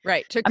journeys, and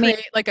to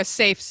create like a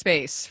safe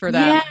space for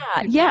them.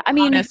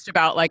 Honest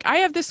about like, I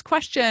have this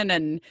question,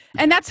 and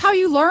that's how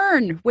you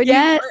learn when you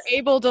are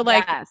able to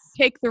like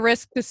take the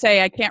risk to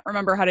say, I can't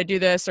remember how to do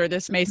this, or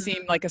this may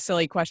seem like a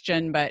silly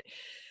question, but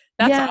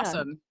that's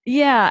awesome.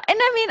 Yeah. And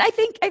I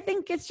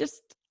think it's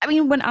just,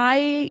 when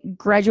I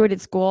graduated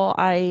school,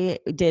 I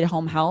did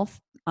home health,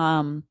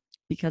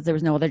 because there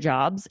was no other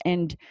jobs.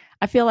 And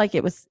I feel like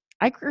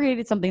I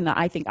created something that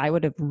I think I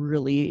would have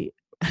really,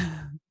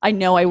 I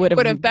know I would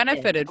have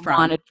benefited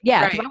from.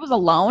 Because I was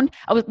alone.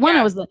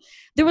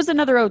 There was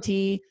another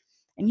OT,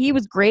 and he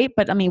was great,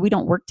 but we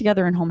don't work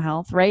together in home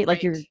health, right?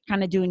 Like you're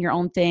kind of doing your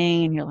own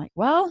thing, and you're like,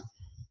 well,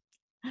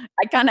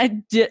 I kind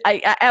of did.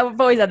 I've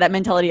always had that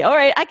mentality. All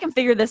right, I can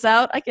figure this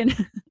out. I can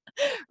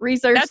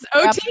research. That's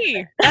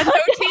OT. That's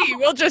OT.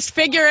 We'll just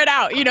figure it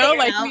out.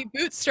 We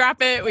bootstrap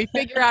it. We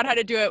figure out how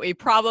to do it. We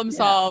problem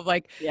solve.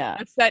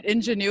 That's that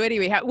ingenuity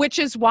we have, which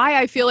is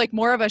why I feel like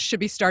more of us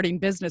should be starting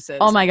businesses.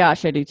 Oh my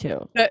gosh, I do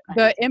too.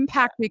 The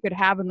impact we could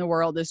have in the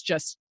world is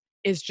just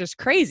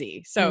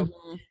crazy. So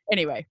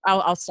anyway,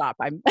 I'll stop.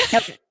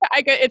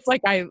 It's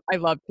like, I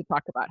love to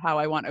talk about how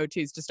I want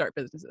OTs to start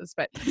businesses,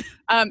 but,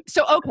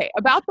 so, okay.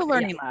 About the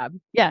Learning Lab.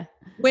 Yeah.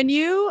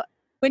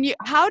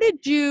 How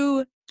did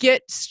you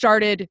get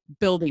started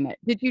building it?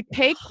 Did you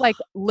take like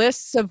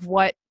lists of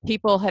what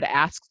people had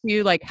asked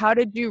you? Like, how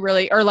did you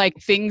really, or like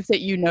things that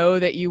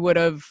that you would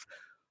have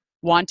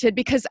wanted?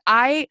 Because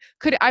I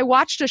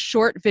watched a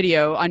short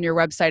video on your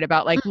website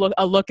about like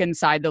a look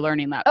inside the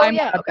Learning Lab. I'm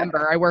not a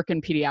member. I work in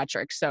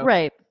pediatrics. So,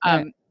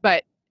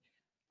 but,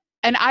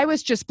 and I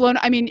was just blown.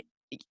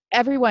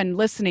 Everyone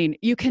listening,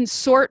 you can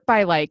sort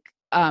by like,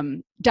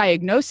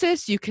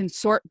 diagnosis, you can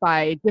sort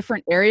by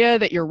different area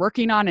that you're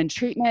working on in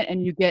treatment,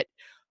 and you get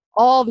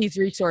all these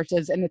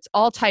resources, and it's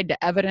all tied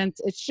to evidence.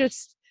 It's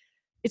just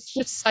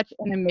such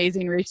an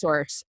amazing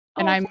resource.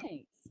 And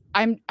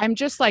I'm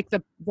just like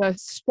the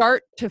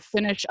start to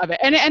finish of it,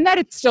 and that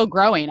it's still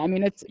growing.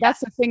 That's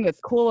the thing that's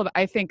cool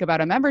I think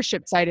about a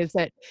membership site, is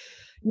that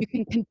you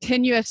can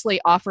continuously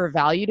offer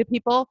value to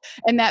people,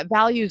 and that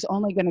value is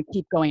only going to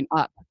keep going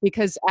up,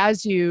 because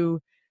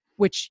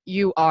which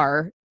you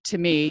are, to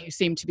me. You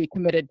seem to be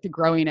committed to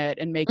growing it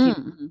and making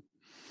it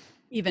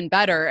even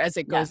better as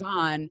it goes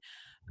on.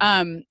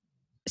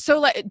 So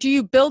like, do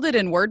you build it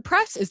in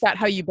WordPress? Is that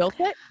how you built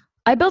it?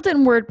 I built it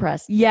in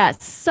WordPress.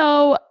 Yes.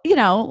 So,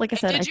 like I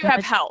said, did you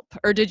have help,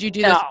 or did you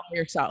do this by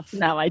yourself?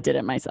 No, I did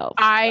it myself.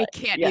 I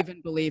can't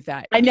even believe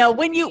that. I know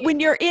when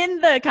you're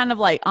in the kind of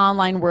like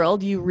online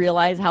world, you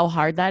realize how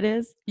hard that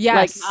is.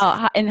 Yes.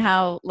 Like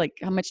how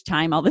much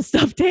time all this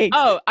stuff takes.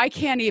 Oh, I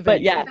can't even.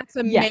 But that's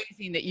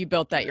amazing that you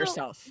built that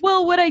yourself.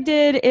 Well, what I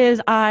did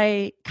is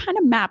I kind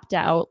of mapped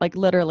out, like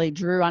literally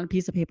drew on a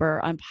piece of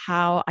paper on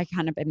how I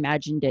kind of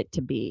imagined it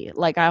to be,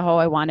 like how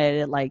I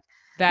wanted it. Like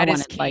that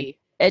is key.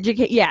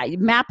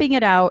 Mapping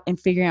it out and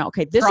figuring out,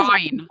 okay, this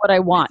is what I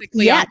want.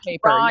 On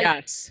paper,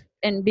 yes.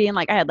 And being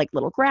like, I had like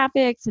little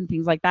graphics and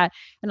things like that.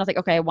 And I was like,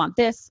 okay, I want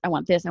this, I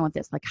want this, I want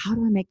this. Like, how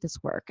do I make this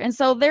work? And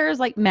so there's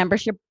like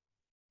membership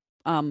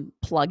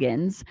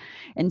plugins.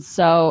 And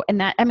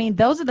that, I mean,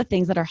 those are the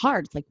things that are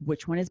hard. It's like,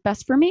 which one is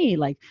best for me?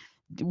 Like,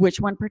 which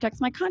one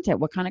protects my content?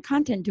 What kind of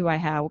content do I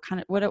have?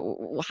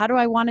 How do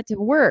I want it to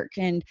work?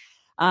 And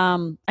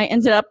I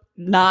ended up,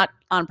 not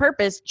on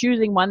purpose,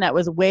 choosing one that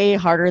was way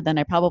harder than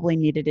I probably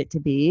needed it to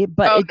be.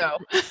 But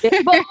but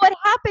what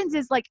happens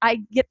is, like,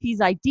 I get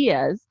these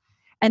ideas,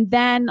 and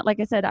then, like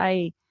I said,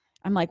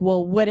 I'm like,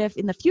 well, what if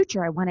in the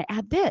future I want to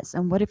add this?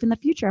 And what if in the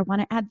future I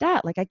want to add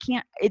that? Like, I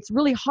can't, it's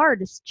really hard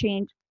to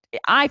change.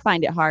 I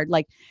find it hard.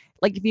 Like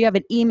if you have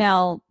an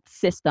email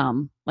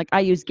system, like I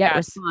use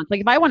GetResponse.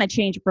 Like if I want to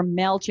change from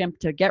MailChimp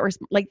to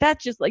GetResponse, like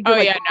that's just like, no.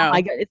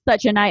 My God, it's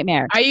such a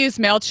nightmare. I use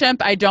MailChimp.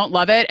 I don't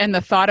love it. And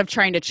the thought of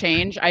trying to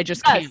change, I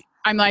just can't.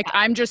 I'm like,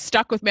 I'm just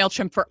stuck with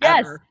MailChimp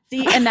forever.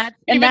 Yes. See, and that's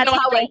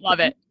how I love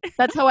it.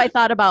 That's how I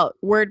thought about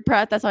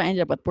WordPress. That's how I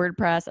ended up with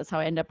WordPress. That's how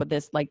I ended up with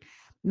this like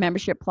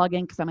membership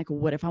plugin. Cause I'm like,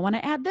 what if I want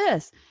to add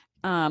this?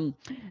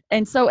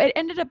 And so it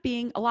ended up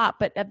being a lot,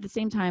 but at the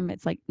same time,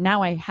 it's like,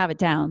 now I have it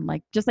down,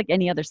 like just like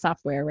any other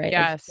software, right?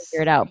 Yes. I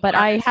figure it out, but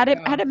I had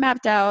it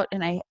mapped out,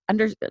 and I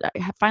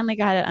finally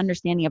got an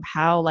understanding of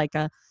how like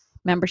a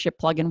membership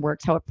plugin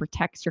works, how it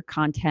protects your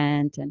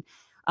content.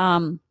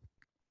 And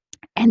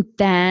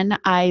then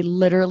I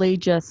literally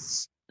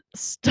just,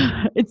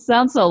 it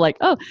sounds so like,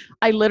 oh,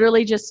 I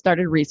literally just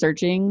started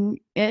researching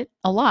it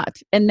a lot.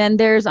 And then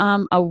there's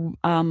a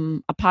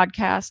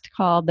podcast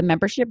called the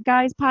Membership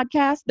Guys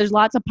podcast. There's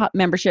lots of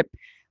membership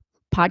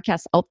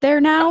podcasts out there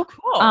now. Oh,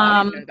 cool.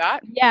 I didn't know that.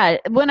 Yeah.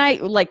 When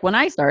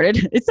I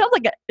started, it sounds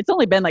like it's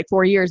only been like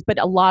 4 years, but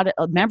a lot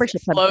of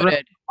memberships have grown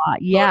a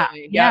lot. Yeah.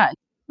 Totally. Yeah.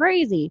 It's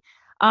crazy.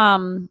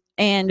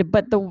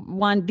 But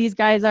these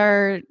guys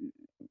are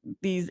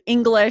these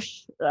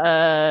English,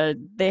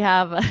 they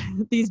have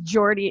these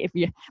Geordie,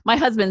 my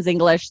husband's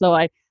English, so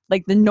I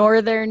like the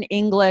Northern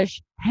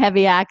English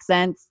heavy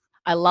accents.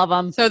 I love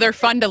them. So they're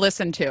fun to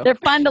listen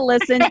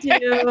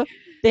to.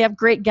 They have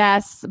great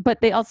guests, but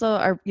they also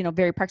are,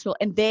 very practical,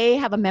 and they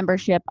have a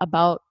membership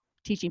about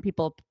teaching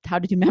people how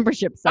to do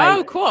membership sites.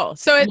 Oh, cool.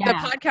 So the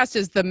podcast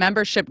is the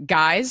Membership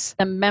Guys?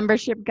 The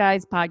Membership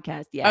Guys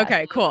podcast. Yeah.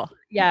 Okay, cool.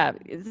 Yeah.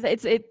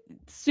 It's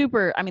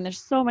super. I mean,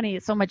 there's so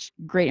much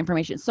great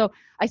information. So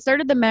I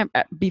started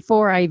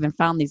before I even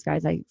found these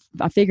guys, I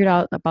figured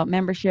out about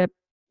membership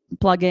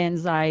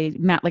plugins. I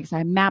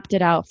mapped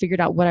it out,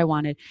 figured out what I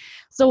wanted.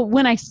 So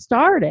when I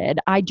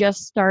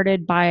just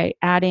started by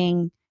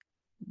adding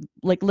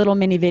like little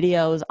mini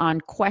videos on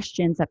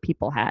questions that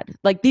people had.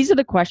 Like, these are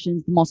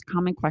the most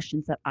common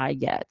questions that I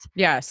get.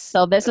 Yes.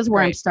 So this is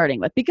where I'm starting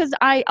with, because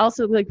I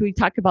also, like, we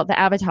talked about the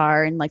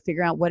avatar and like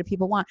figuring out what do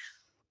people want.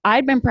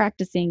 I've been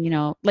practicing,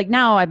 like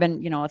now I've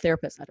been, a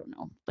therapist, I don't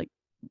know, like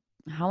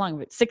how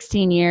long,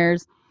 16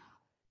 years.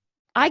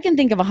 I can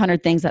think of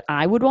 100 things that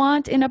I would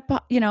want in a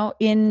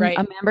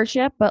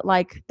membership, but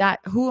like that,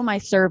 who am I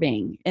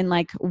serving? And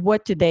like,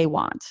 what do they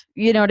want?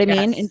 You know what I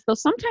mean? And so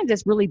sometimes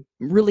it's really,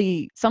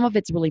 really, some of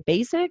it's really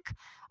basic.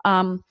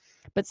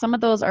 But some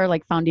of those are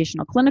like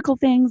foundational clinical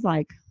things.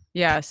 Like,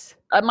 yes,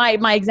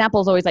 my example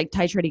is always like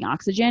titrating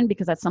oxygen,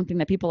 because that's something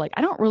that people like,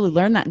 I don't really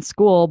learn that in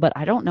school, but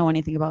I don't know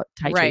anything about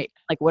titrating. Right.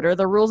 Like, what are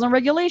the rules and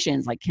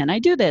regulations? Like, can I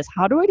do this?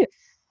 How do I do?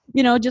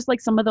 Just like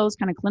some of those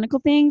kind of clinical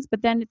things,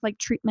 but then it's like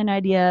treatment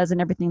ideas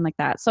and everything like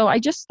that. So I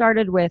just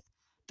started with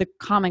the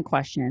common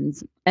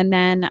questions. And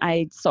then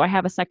I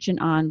have a section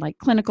on like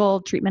clinical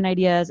treatment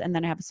ideas. And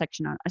then I have a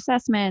section on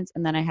assessments.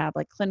 And then I have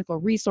like clinical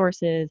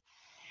resources.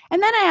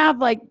 And then I have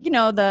like,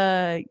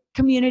 the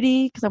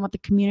community, because I want the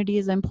community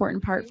is an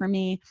important part for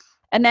me.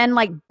 And then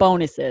like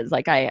bonuses,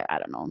 like I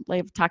don't know,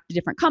 like talk to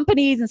different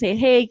companies and say,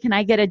 hey, can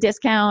I get a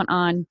discount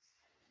on,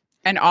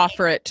 and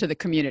offer it to the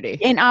community,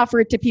 and offer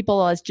it to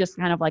people as just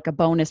kind of like a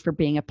bonus for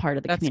being a part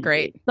of the community. That's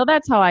great. So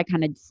that's how I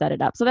kind of set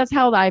it up. So that's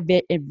how I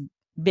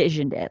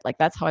envisioned it. Like,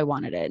 that's how I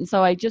wanted it. And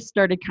so I just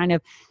started kind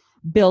of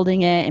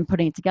building it and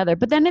putting it together.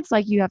 But then it's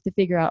like, you have to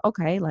figure out,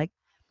 okay, like,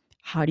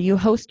 how do you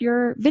host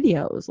your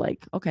videos?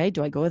 Like, okay,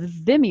 do I go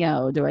with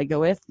Vimeo? Do I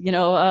go with,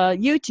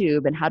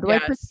 YouTube? And how do I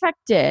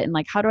protect it? And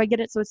like, how do I get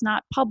it so it's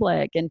not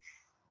public? And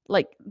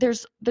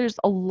there's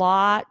a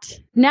lot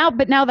now,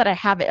 but now that I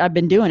have it, I've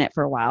been doing it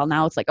for a while.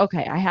 Now it's like,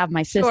 okay, I have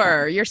my system.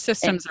 Sure, your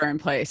systems are in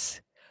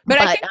place. But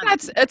I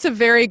think that's a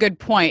very good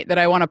point that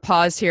I want to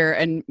pause here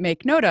and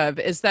make note of,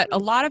 is that a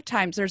lot of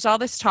times there's all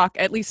this talk,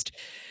 at least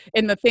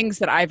in the things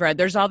that I've read,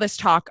 there's all this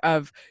talk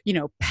of,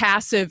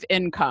 passive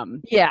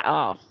income. Yeah.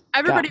 Oh,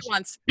 everybody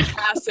wants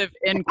passive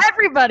income.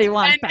 Everybody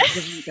wants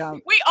passive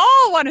income. We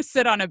all want to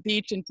sit on a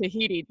beach in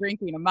Tahiti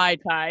drinking a Mai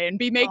Tai and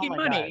be making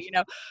money,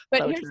 But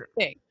so here's the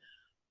thing.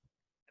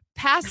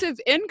 Passive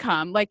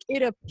income, like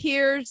it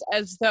appears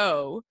as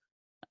though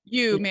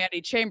you,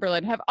 Mandy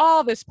Chamberlain, have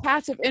all this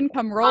passive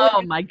income rolling.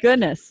 Oh my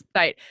goodness.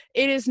 It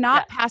is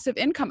not passive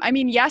income. I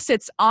mean, yes,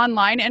 it's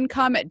online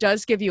income. It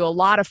does give you a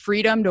lot of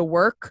freedom to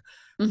work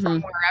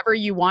from wherever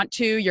you want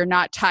to. You're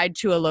not tied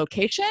to a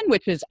location,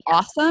 which is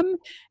awesome.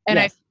 And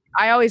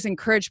I always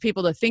encourage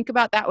people to think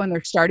about that when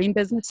they're starting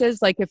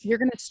businesses. Like if you're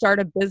going to start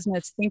a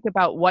business, think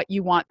about what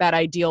you want that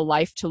ideal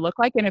life to look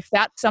like. And if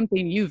that's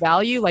something you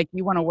value, like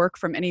you want to work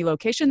from any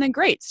location, then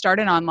great,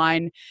 start an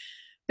online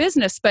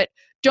business. But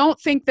don't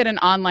think that an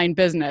online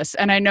business,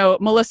 and I know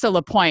Melissa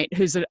LaPointe,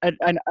 who's a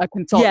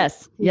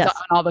consultant on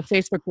all the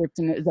Facebook groups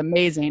and is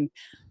amazing.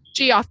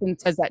 She often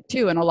says that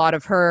too. In a lot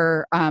of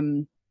her,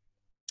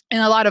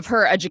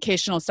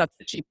 educational stuff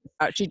that she puts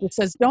out, she just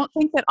says, don't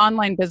think that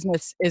online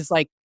business is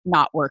like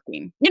not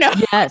working.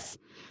 Yes.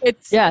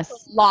 It's a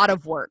lot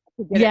of work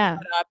to get it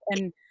set up.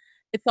 And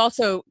it's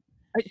also,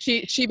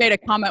 she made a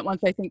comment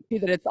once, I think too,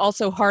 that it's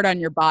also hard on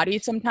your body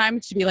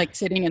sometimes to be like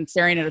sitting and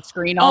staring at a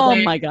screen all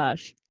day. Oh my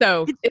gosh.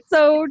 So it's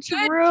so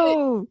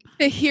true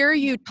to hear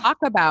you talk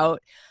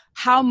about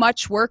how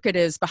much work it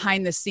is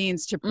behind the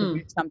scenes to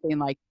produce something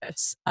like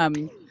this. But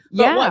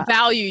what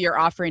value you're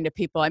offering to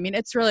people. I mean,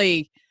 it's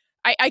really,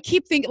 I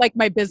keep thinking, like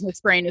my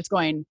business brain is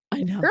going,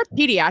 I know. You're a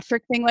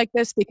pediatric thing like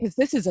this, because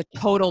this is a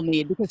total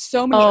need, because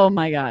so many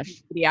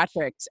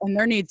pediatrics, and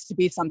there needs to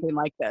be something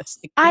like this.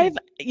 I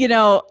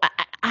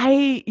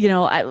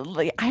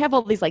have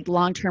all these like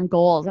long-term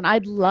goals, and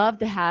I'd love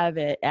to have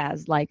it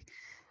as like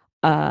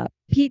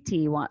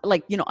PT one,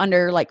 like,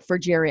 under like for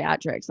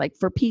geriatrics, like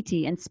for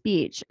PT and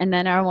speech. And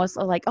then I was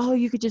like, oh,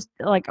 you could just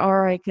like,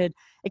 or I could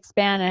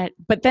expand it.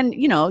 But then,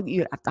 you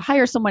have to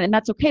hire someone, and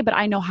that's okay. But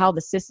I know how the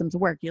systems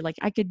work. You're like,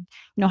 I could,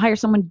 hire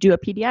someone to do a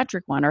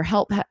pediatric one, or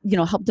help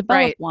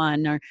develop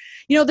one, or,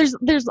 there's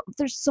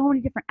so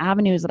many different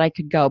avenues that I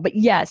could go. But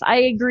yes, I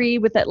agree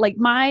with that. Like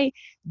my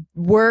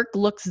work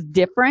looks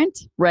different,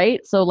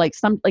 right? So like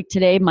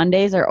today,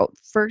 Mondays are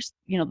first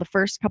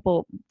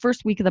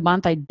week of the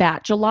month, I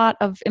batch a lot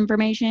of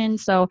information.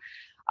 So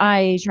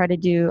I try to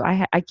do,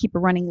 I keep a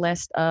running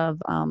list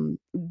of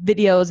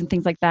videos and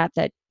things like that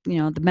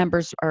the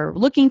members are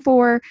looking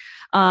for.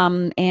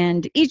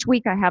 And each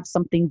week I have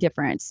something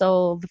different.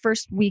 So the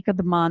first week of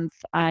the month,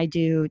 I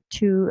do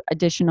 2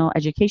 additional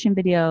education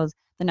videos.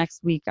 The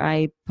next week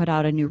I put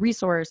out a new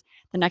resource.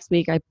 The next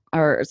week like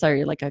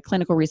a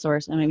clinical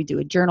resource, and maybe do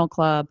a journal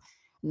club.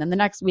 And then the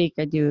next week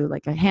I do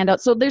like a handout.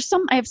 So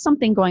I have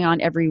something going on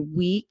every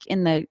week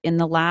in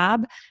the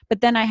lab,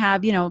 but then I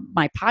have,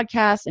 my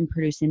podcasts and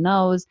producing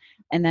those,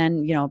 and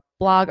then,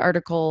 blog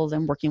articles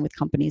and working with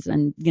companies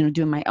and,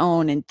 doing my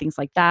own and things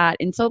like that.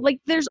 And so like,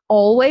 there's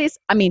always,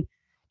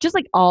 just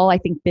like I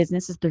think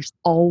businesses, there's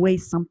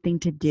always something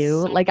to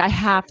do. Like I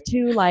have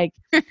to, like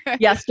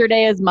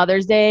yesterday is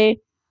Mother's Day.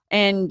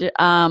 And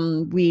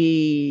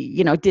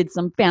we, did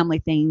some family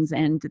things,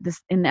 and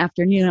this in the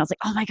afternoon, I was like,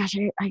 oh my gosh,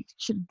 I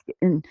should.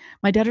 And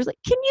my daughter's like,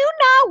 can you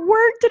not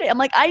work today? I'm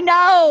like, I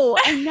know,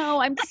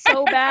 I'm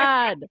so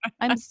bad.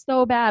 I'm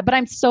so bad, but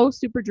I'm so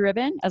super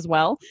driven as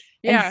well.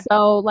 Yeah. And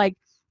so like,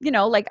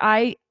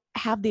 I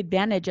have the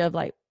advantage of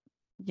like,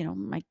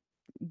 my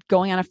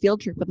going on a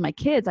field trip with my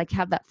kids, I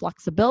have that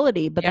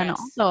flexibility, but then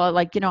also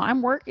like,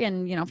 I'm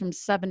working, from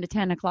 7 to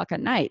 10 o'clock at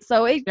night.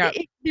 So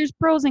there's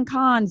pros and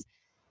cons.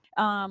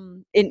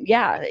 And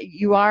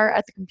you are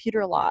at the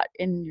computer a lot,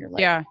 and you're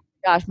like, oh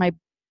my gosh, my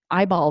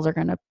eyeballs are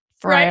gonna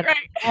fry out of my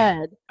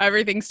head.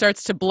 Everything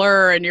starts to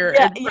blur, and you're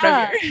So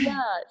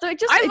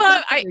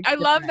I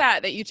love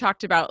that you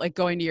talked about like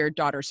going to your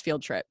daughter's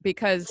field trip,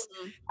 because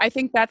I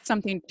think that's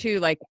something too.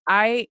 Like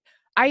I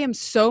am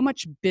so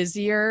much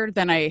busier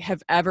than I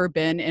have ever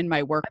been in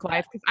my work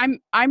life.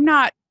 I'm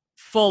not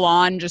full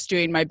on just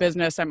doing my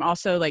business. I'm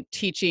also like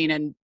teaching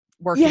and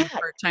working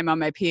part-time on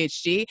my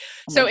PhD.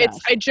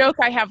 I joke,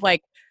 I have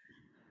like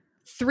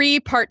 3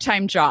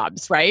 part-time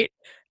jobs, right?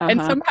 And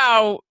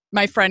somehow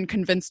my friend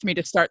convinced me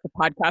to start the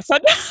podcast. I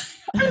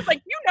was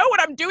like,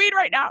 what I'm doing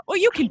right now? Well,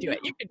 you can do it.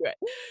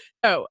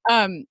 So,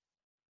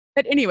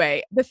 but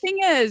anyway, the thing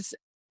is,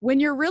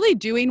 when you're really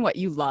doing what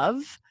you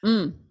love,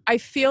 I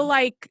feel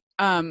like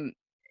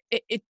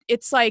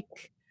it's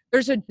like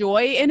there's a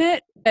joy in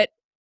it that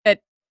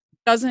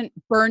doesn't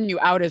burn you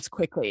out as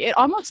quickly. It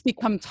almost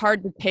becomes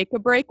hard to take a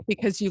break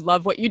because you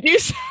love what you do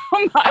so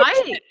much.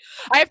 I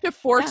have to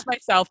force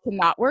myself to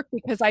not work,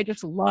 because I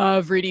just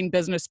love reading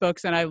business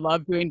books, and I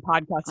love doing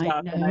podcast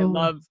stuff, and I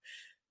love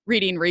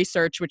reading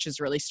research, which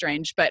is really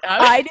strange, but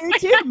I do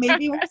too.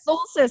 Maybe we're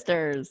soul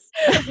sisters.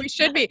 We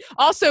should be.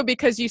 Also,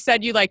 because you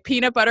said you like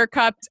peanut butter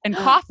cups and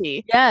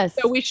coffee. Yes.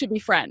 So we should be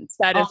friends.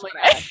 That is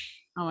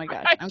Oh my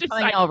gosh.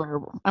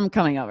 I'm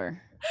coming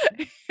over.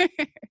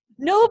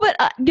 No, but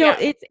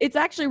it's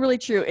actually really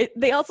true.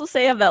 They also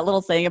have that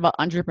little saying about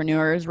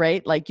entrepreneurs,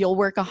 right? Like you'll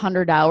work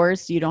 100 hours,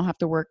 so you don't have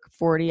to work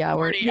 40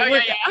 hours. So you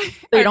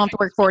don't have to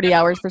work 40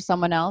 hours for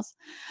someone else.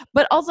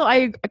 But also,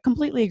 I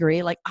completely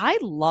agree. Like I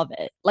love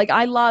it. Like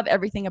I love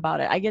everything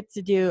about it. I get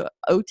to do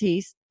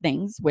OT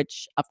things,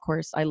 which of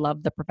course I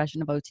love the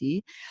profession of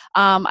OT.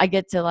 I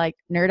get to like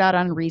nerd out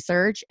on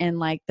research and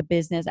like the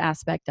business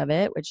aspect of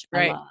it, which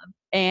I love,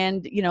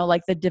 and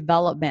like the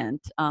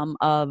development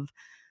of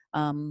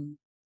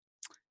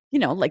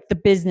like the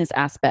business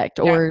aspect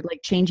or like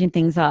changing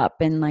things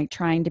up and like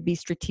trying to be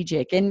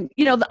strategic. And,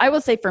 I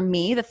will say for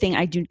me, the thing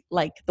I do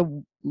like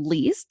the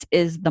least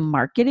is the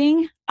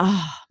marketing.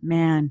 Oh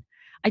man,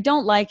 I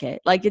don't like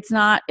it. Like it's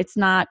not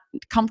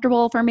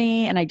comfortable for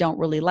me and I don't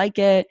really like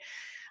it.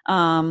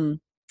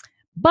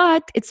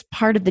 But it's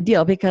part of the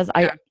deal because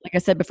like I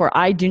said before,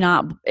 I do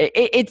not,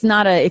 it's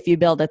not if you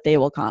build it, they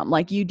will come.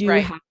 Like you do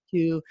have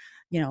to,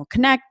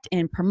 connect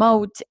and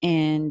promote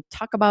and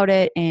talk about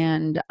it.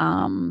 And,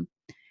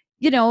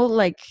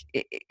 like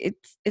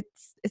it's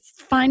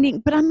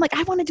finding, but I'm like,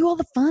 I want to do all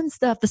the fun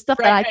stuff, the stuff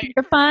that I think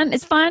are fun.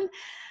 It's fun.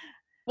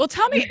 Well,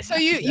 tell me, so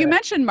you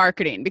mentioned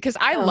marketing because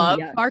I love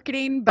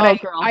marketing, but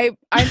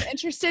I'm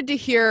interested to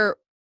hear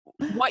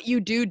what you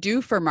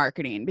do for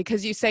marketing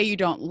because you say you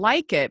don't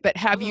like it, but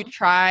have you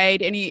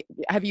tried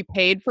have you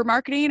paid for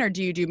marketing or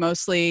do you do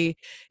mostly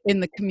in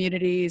the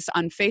communities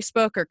on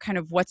Facebook or kind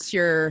of what's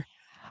your...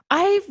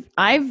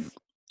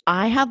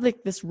 I have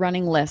like this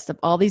running list of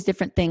all these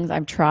different things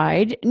I've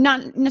tried,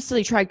 not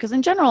necessarily tried because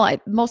in general,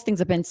 most things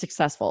have been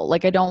successful.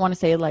 Like I don't want to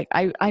say like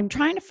I'm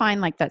trying to find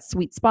like that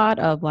sweet spot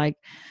of like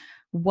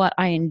what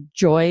I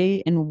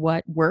enjoy and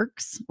what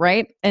works.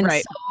 Right. And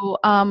so,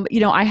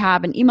 I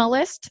have an email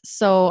list.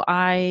 So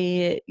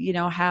I,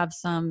 have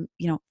some,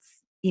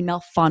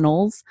 email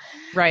funnels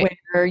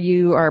where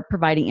you are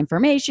providing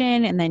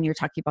information and then you're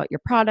talking about your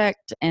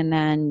product and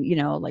then,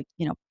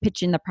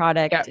 pitching the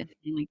product and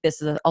like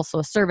this is also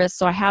a service.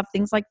 So I have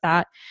things like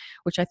that,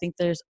 which I think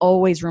there's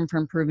always room for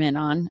improvement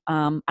on.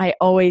 I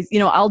always,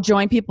 I'll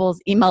join people's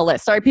email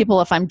list. Sorry,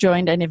 people, if I'm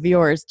joined any of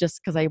yours,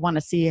 just because I want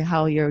to see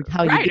how you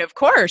do. Of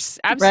course.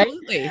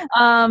 Absolutely. So,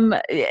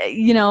 I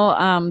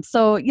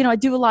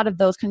do a lot of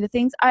those kind of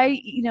things. I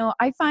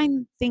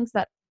find things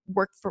that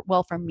work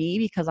well for me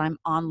because I'm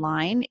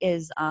online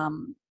is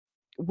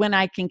when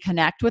I can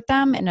connect with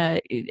them in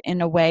a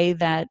way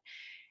that,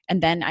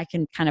 and then I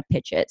can kind of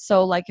pitch it.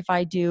 So like if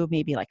I do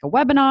maybe like a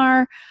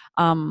webinar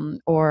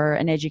or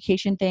an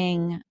education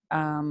thing,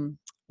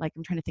 like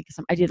I'm trying to think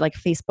of I did like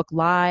Facebook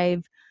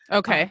Live.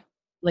 Okay.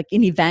 Like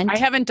an event. I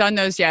haven't done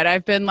those yet.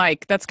 I've been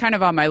like, that's kind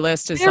of on my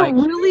list.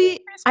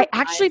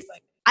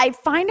 I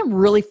find them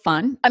really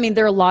fun. I mean,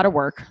 they're a lot of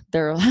work.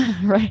 They're a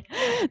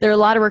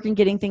lot of work in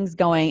getting things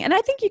going. And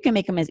I think you can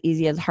make them as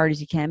easy as hard as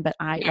you can. But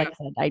like I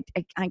said,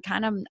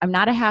 I'm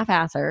not a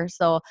half-asser.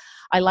 So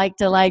I like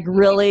to like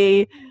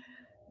really,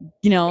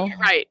 do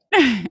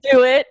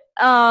it.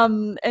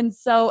 But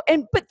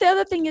the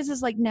other thing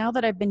is like now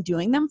that I've been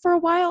doing them for a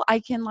while,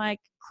 I can like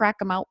crack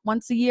them out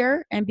once a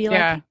year and be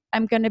like,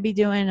 I'm going to be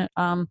doing,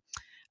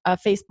 a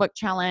Facebook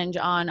challenge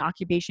on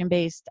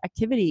occupation-based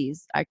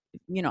activities,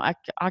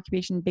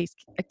 occupation-based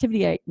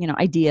activity,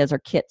 ideas or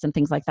kits and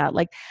things like that.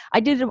 Like I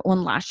did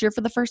one last year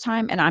for the first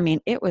time. And I mean,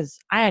 I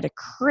had a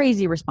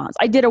crazy response.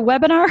 I did a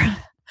webinar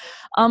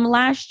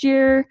last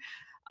year.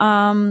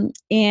 And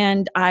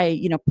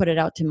I, put it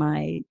out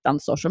to on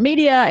social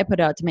media, I put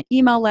it out to my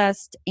email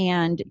list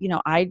and,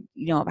 I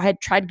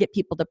had tried to get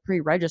people to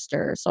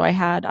pre-register. So I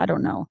had, I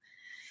don't know,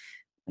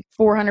 like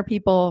 400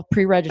 people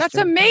pre-register. That's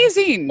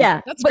amazing.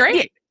 Yeah. That's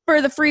great. For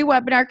the free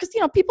webinar. Cause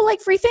people like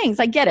free things.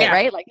 I get it.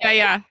 Right. Like,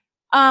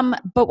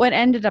 but what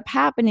ended up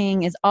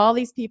happening is all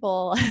these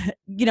people,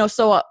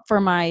 so for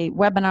my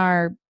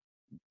webinar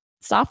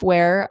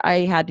software, I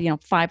had,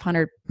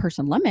 500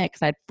 person limit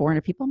because I had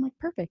 400 people. I'm like,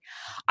 perfect.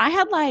 I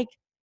had like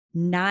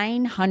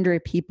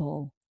 900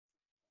 people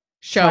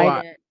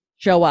show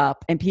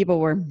up and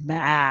people were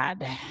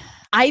mad.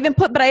 I had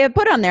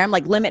put on there, I'm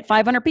like, limit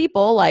 500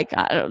 people. Like,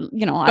 I don't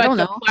know.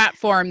 The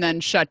platform then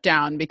shut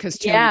down because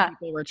too many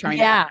people were trying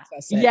to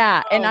access it.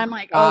 Yeah. And I'm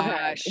like,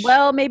 okay,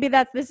 well, maybe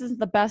this is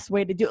the best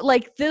way to do it.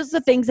 Like, there's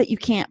the things that you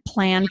can't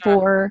plan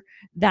for,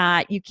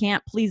 that you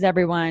can't please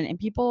everyone. And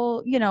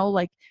people,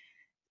 like,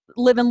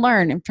 live and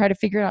learn and try to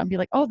figure it out and be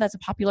like, oh, that's a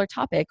popular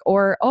topic.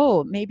 Or,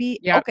 oh,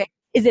 maybe, okay,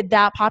 is it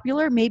that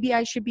popular? Maybe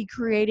I should be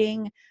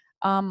creating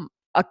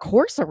a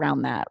course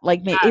around that.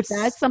 Like if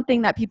that's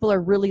something that people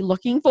are really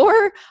looking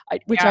for,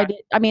 which I did.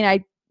 I mean,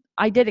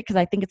 I did it because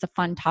I think it's a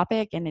fun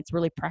topic and it's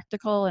really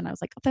practical. And I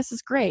was like, oh, this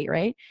is great.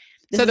 Right.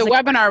 So the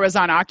webinar was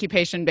on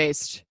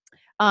occupation-based.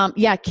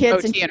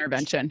 Kids OT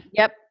intervention.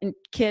 Yep. And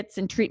kits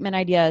and treatment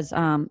ideas.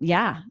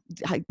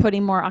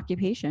 Putting more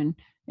occupation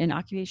in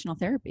occupational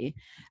therapy.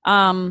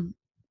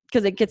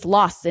 because it gets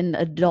lost in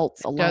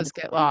adults a lot. It does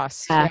get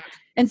lost. Yeah.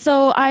 And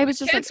so I was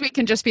just kids, we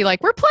can just be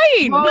like, we're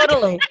playing.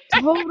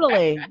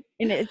 Totally.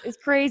 And it's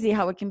crazy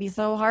how it can be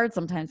so hard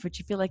sometimes, which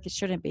you feel like it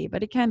shouldn't be,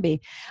 but it can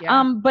be.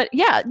 Yeah. But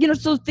yeah,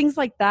 so things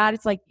like that,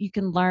 it's like you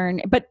can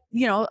learn, but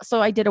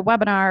so I did a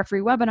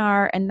free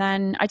webinar, and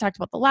then I talked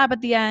about the lab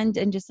at the end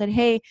and just said,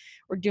 hey,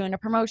 we're doing a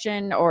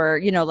promotion, or,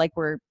 like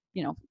we're,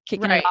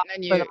 kicking it off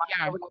for the month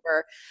or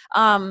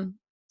whatever.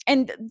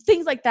 And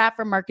things like that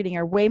for marketing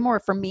are way more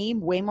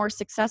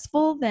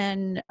successful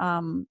than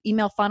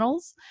email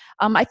funnels.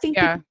 I think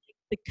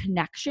the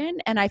connection,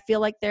 and I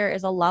feel like there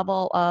is a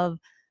level of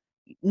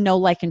know,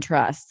 like, and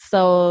trust.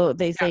 So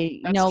they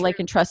say know, like,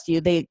 and trust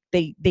you. They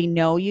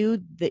know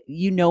you, that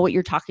you know what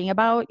you're talking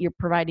about. You're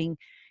providing,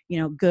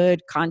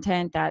 good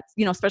content that's,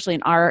 especially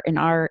in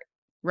our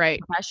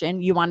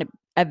profession, you want to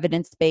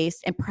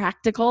evidence-based and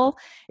practical.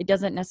 It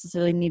doesn't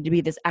necessarily need to be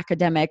this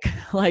academic,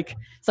 like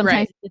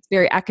sometimes it's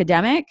very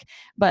academic,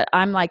 but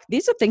I'm like,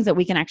 these are things that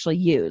we can actually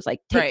use,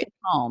 like take it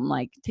home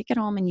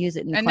and use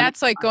it. And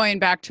that's like going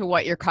back to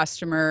what your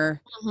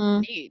customer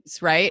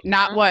needs, right?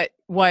 Not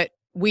what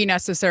we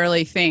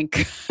necessarily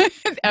think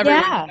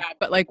everyone that,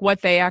 but like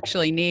what they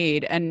actually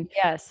need. And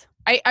yes,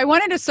 I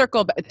wanted to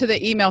circle back to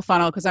the email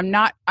funnel, because I'm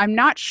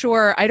not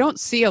sure. I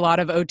don't see a lot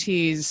of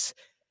OTs,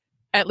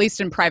 at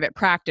least in private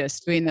practice,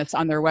 doing this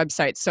on their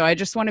website. So I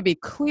just want to be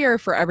clear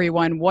for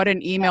everyone what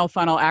an email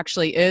funnel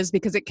actually is,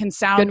 because it can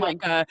sound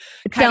like a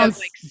kind of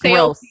like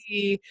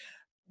salesy,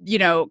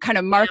 kind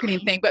of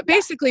marketing thing. But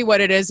basically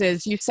what it is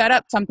you set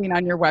up something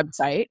on your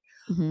website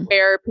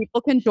where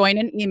people can join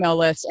an email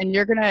list, and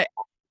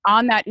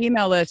on that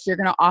email list, you're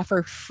going to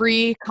offer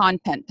free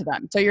content to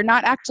them. So you're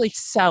not actually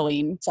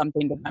selling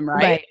something to them,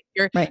 right?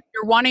 You're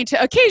wanting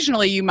to,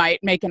 occasionally you might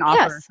make an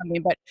offer or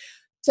something, but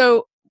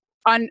so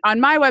on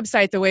my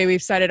website, the way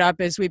we've set it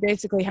up is we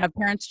basically have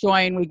parents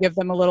join. We give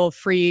them a little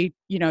free,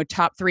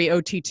 top 3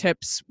 OT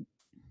tips,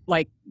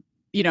 like,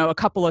 a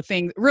couple of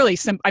things, really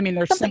simple. I mean,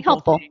 they're something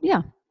helpful.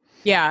 Things.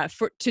 Yeah.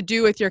 To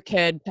do with your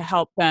kid to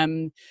help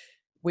them.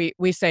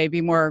 We say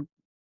be more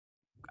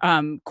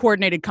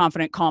coordinated,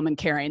 confident, calm, and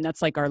caring.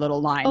 That's like our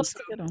little line.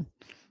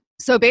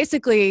 So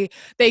basically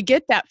they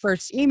get that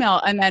first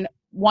email, and then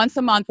once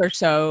a month or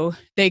so,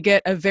 they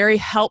get a very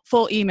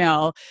helpful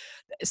email,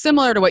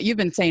 similar to what you've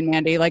been saying,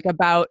 Mandy, like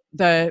about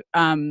the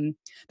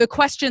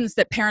questions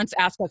that parents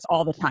ask us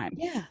all the time.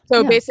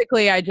 So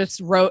basically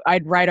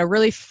I'd write a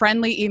really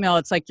friendly email.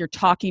 It's like you're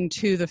talking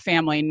to the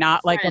family,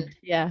 not like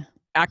an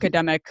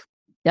academic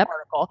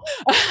article.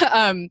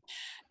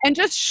 And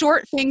just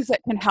short things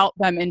that can help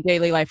them in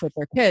daily life with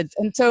their kids.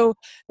 And so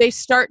they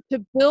start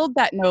to build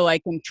that know,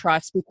 like, and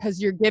trust,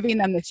 because you're giving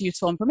them this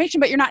useful information,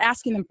 but you're not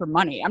asking them for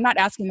money. I'm not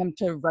asking them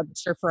to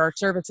register for our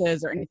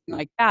services or anything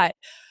like that.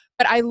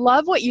 But I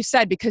love what you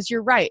said, because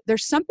you're right.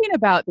 There's something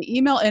about the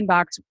email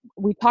inbox.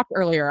 We talked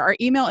earlier, our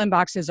email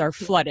inboxes are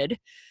flooded.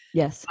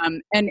 Yes.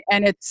 And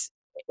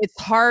it's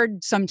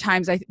hard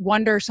sometimes. I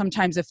wonder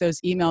sometimes if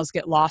those emails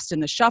get lost in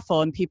the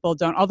shuffle and people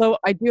don't, although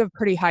I do have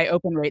pretty high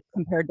open rates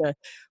compared to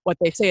what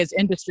they say is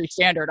industry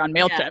standard on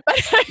MailChimp.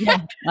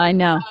 I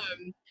know.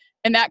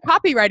 And that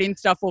copywriting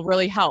stuff will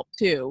really help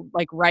too,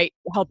 like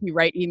help you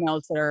write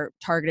emails that are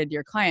targeted to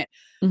your client.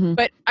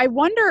 But I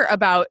wonder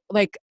about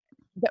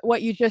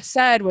what you just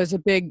said was a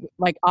big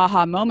like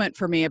aha moment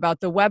for me about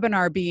the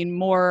webinar being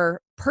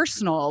more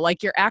personal,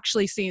 like you're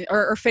actually seeing,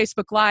 or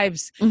Facebook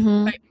Lives,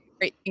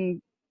 great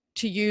thing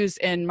to use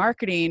in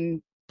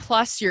marketing,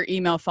 plus your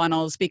email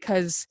funnels,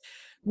 because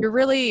you're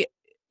really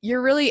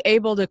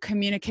able to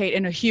communicate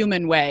in a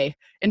human way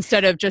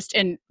instead of just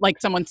in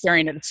like someone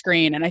staring at a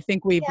screen. And I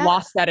think we've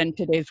lost that in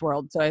today's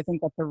world. So I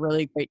think that's a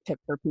really great tip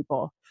for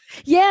people.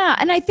 Yeah.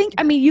 And I think,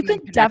 you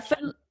can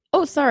definitely,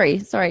 oh,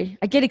 sorry.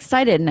 I get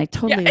excited and I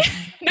totally.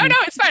 No,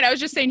 it's fine. I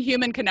was just saying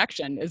human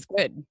connection is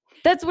good.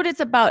 That's what it's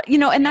about,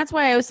 and that's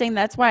why I was saying,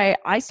 that's why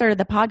I started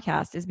the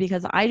podcast, is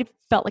because I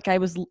felt like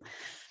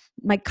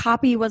my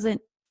copy wasn't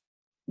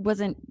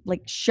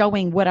like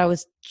showing what I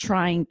was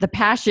trying, the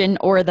passion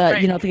or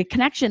the, the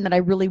connection that I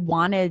really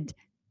wanted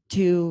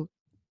to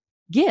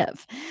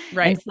give.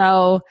 Right. And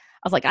so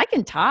I was like, I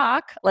can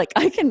talk, like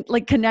I can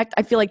like connect.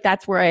 I feel like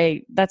that's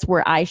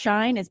where I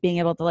shine, is being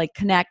able to like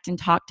connect and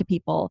talk to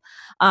people.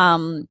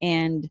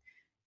 And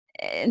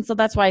so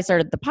that's why I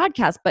started the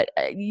podcast. But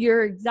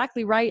you're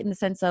exactly right in the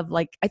sense of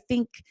like, I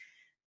think,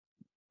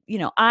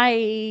 when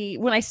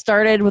I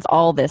started with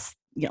all this,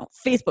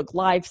 Facebook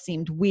Live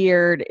seemed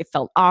weird. It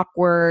felt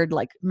awkward.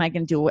 Like, am I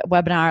going to do a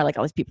webinar? Like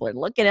all these people are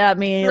looking at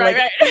me.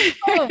 Right.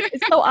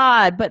 It's so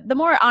odd. But the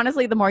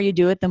more you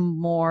do it,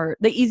 the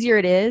easier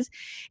it is.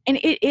 And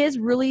it is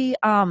really,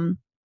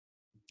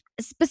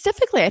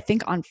 specifically, I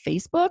think on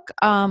Facebook,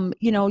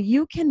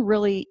 you can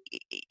really,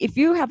 if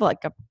you have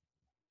like a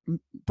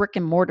brick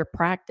and mortar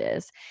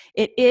practice,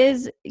 it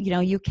is,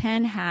 you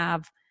can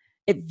have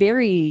it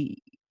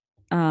very,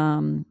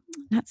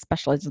 not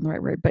specialized in the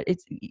right word, but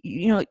it's,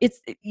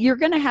 you're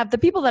going to have the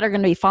people that are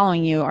going to be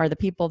following you are the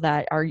people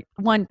that are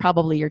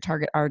probably your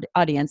target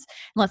audience,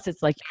 unless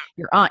it's like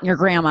your aunt and your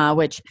grandma,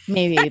 which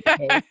maybe,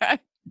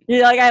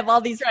 Like I have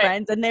all these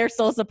friends and they're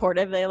so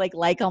supportive. They like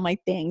all my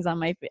things on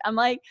my, I'm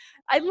like,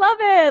 I love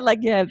it. Like,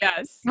 yeah,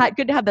 Yes.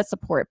 good to have that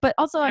support. But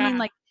also, I mean,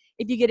 like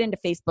if you get into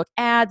Facebook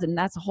ads, and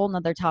that's a whole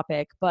nother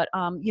topic, but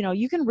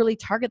you can really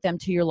target them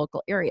to your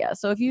local area.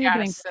 So if you're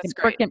doing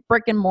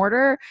brick and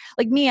mortar,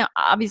 like me,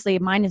 obviously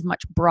mine is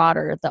much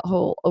broader, the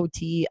whole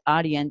OT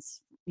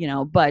audience,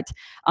 but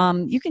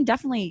you can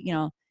definitely,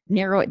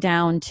 narrow it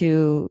down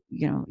to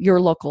your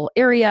local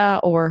area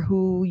or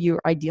who your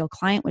ideal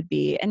client would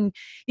be. And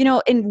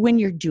and when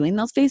you're doing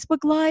those Facebook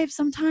live,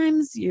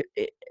 sometimes you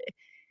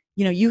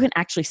can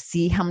actually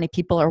see how many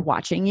people are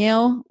watching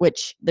you,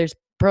 which there's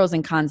pros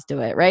and cons to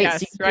it, right? Yes,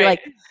 so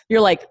you're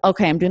like,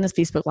 okay, I'm doing this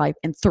Facebook live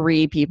and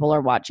 3 people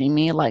are watching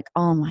me. Like,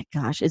 oh my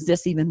gosh, is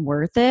this even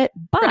worth it?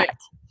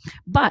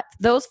 But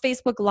those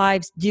Facebook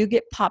lives do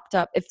get popped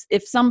up.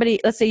 If somebody,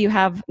 let's say you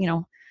have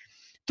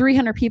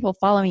 300 people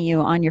following you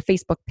on your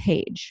Facebook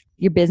page,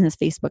 your business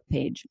Facebook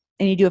page,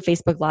 and you do a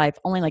Facebook live,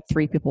 only like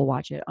 3 people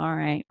watch it. All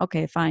right.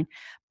 Okay, fine.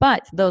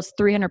 But those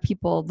 300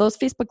 people, those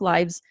Facebook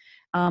lives,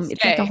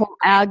 it's like a whole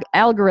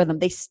algorithm.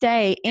 They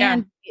stay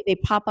and they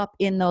pop up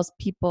in those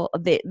people.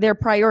 They're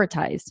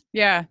prioritized.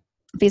 Yeah.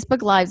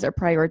 Facebook lives are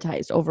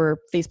prioritized over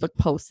Facebook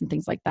posts and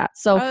things like that.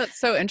 So that's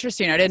so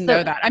interesting. I didn't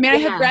know that. I mean,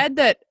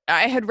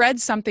 I had read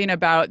something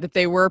about that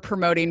they were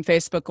promoting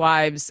Facebook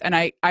lives, and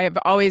I have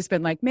always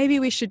been like, maybe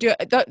we should do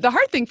it. The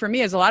hard thing for me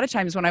is a lot of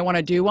times when I want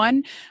to do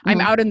one, I'm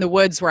out in the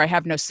woods where I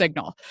have no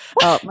signal.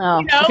 Oh,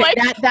 no. Okay,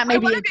 like that may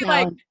be a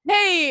challenge. Like,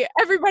 hey,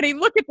 everybody,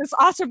 look at this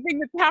awesome thing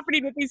that's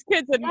happening with these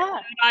kids, and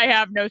I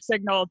have no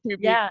signal to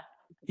be.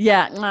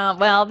 Yeah.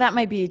 Well, that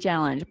might be a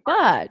challenge,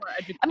 but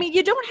I mean,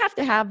 you don't have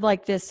to have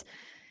like this,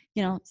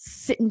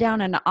 sitting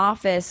down in an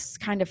office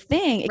kind of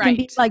thing. It can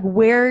be like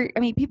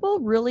people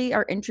really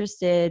are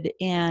interested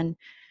in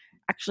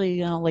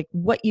actually, like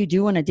what you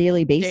do on a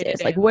daily basis.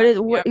 Day-to-day. Like what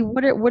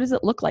does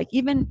it look like?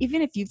 Even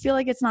if you feel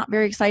like it's not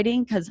very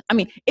exciting, because I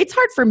mean, it's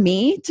hard for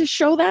me to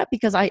show that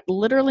because I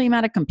literally am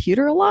at a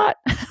computer a lot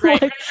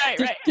to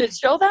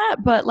show that.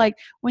 But like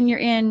when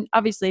you're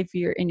obviously if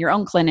you're in your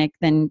own clinic,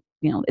 then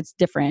it's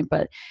different.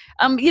 But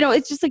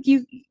it's just like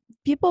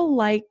people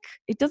like,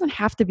 it doesn't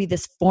have to be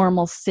this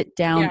formal sit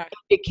down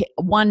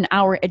 1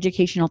 hour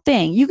educational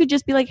thing. You could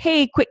just be like,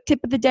 hey, quick tip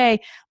of the day,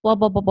 blah,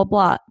 blah, blah, blah,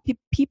 blah.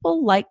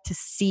 People like to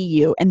see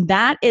you. And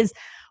that is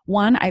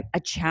a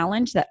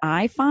challenge that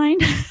I find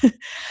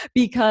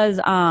because,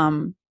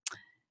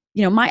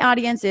 my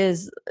audience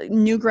is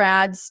new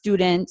grad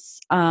students,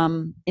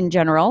 in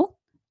general.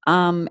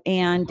 And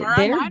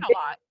they're online a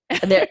lot.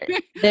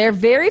 they're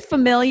very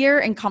familiar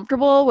and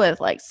comfortable with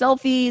like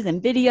selfies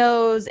and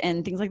videos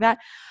and things like that.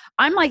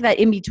 I'm like that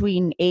in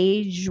between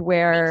age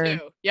where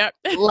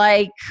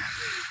like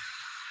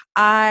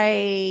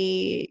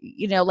I,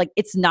 like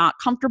it's not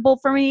comfortable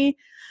for me.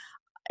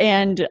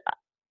 And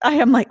I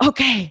am like,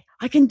 okay,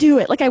 I can do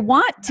it. Like I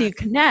want to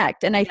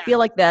connect. And I feel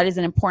like that is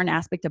an important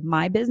aspect of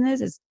my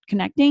business is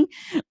connecting.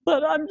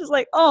 But I'm just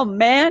like, oh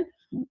man,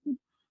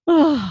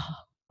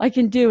 I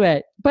can do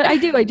it. But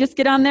I just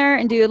get on there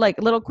and do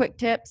like little quick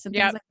tips and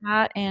things like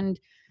that. And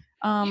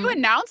you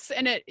announce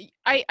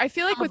I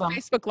feel like with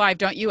Facebook Live,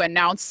 don't you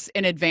announce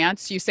in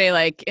advance? You say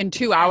like in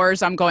 2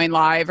 hours I'm going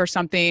live or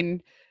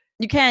something.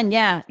 You can,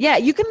 yeah.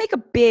 You can make a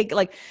big,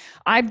 like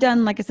I've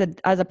done, like I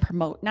said, as a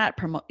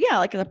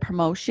like as a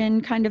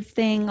promotion kind of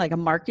thing, like a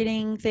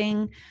marketing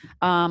thing.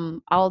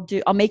 I'll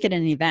make it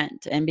an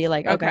event and be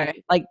like,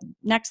 okay, like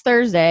next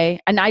Thursday.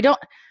 And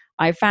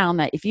I found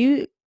that if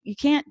you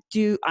can't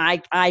do,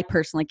 I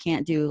personally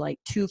can't do like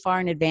too far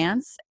in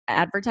advance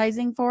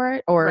advertising for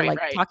it or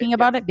talking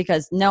about it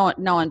because no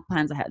one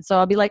plans ahead. So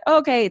I'll be like,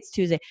 okay, it's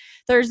Tuesday,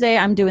 Thursday,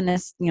 I'm doing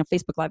this,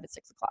 Facebook Live at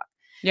 6:00.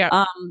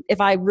 Yeah.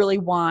 If I really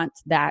want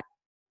the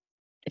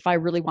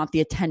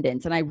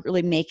attendance and I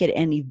really make it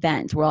an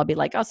event where I'll be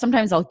like,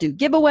 sometimes I'll do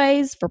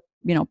giveaways for,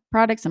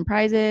 products and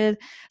prizes.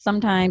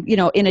 Sometimes,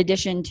 in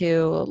addition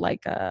to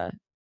like a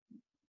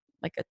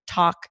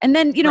talk, and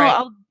then,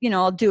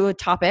 I'll do a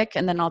topic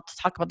and then I'll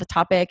talk about the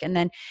topic. And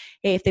then,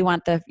 hey, if they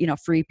want the,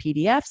 free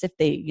PDFs, if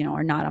they,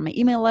 are not on my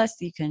email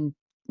list, you can,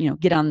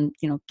 get on,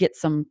 get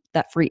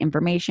that free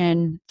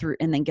information through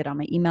and then get on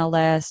my email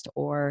list.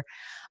 Or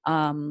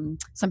some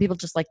people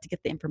just like to get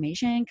the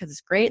information because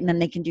it's great. And then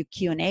they can do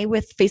Q&A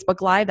with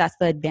Facebook Live. That's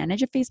the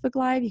advantage of Facebook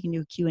Live. You can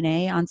do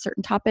Q&A on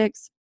certain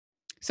topics.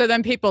 So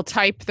then people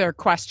type their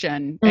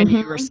question and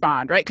you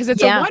respond, right? Because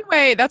it's a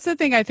one-way. That's the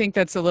thing I think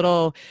that's a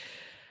little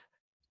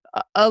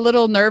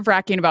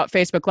nerve-wracking about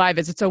Facebook Live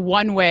is it's a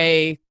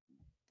one-way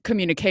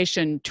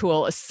communication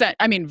tool.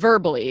 I mean,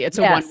 verbally, it's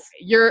a one-way.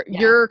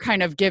 You're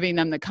kind of giving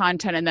them the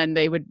content, and then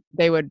they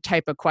would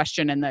type a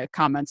question in the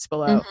comments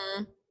below.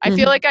 I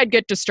feel like I'd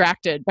get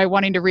distracted by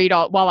wanting to read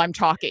all while I'm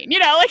talking.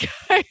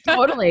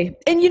 Totally.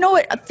 And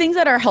what? Things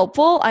that are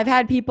helpful. I've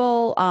had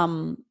people,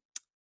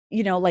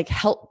 like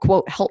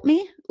help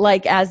me.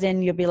 Like as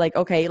in, you'll be like,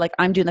 okay, like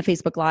I'm doing the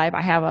Facebook Live.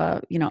 I have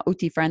a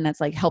OT friend that's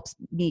like helps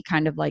me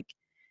kind of like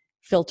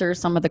filter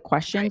some of the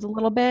questions a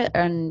little bit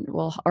and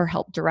will or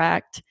help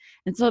direct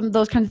and some of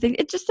those kinds of things.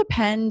 It just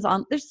depends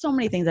on, there's so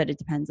many things that it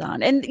depends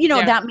on. And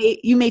that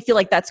you may feel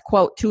like that's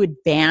quote too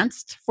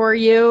advanced for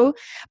you,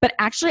 but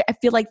actually I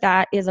feel like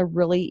that is a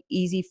really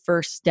easy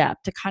first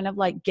step to kind of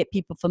like get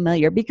people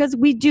familiar, because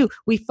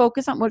we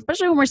focus on,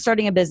 especially when we're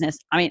starting a business.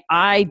 I mean,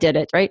 I did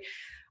it, right?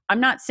 I'm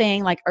not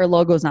saying like our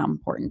logo is not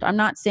important. I'm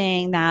not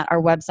saying that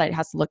our website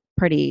has to look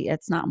pretty.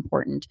 It's not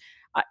important.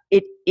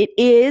 It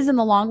is in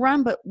the long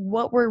run, but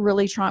what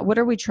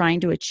are we trying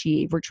to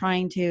achieve? We're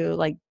trying to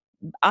like,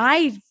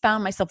 I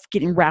found myself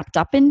getting wrapped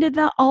up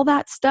into all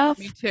that stuff.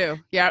 Me too.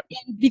 Yeah.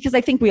 Because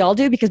I think we all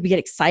do, because we get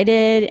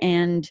excited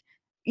and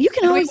you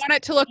can always. We want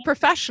it to look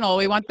professional.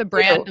 We want the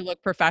brand to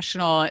look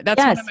professional.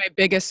 That's one of my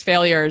biggest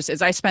failures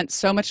is I spent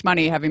so much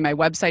money having my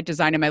website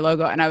designed and my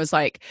logo. And I was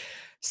like,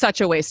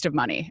 such a waste of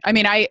money. I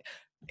mean,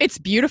 it's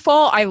beautiful.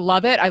 I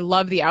love it. I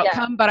love the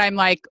outcome, but I'm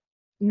like,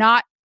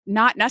 not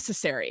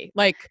necessary.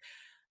 Like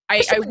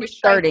I wish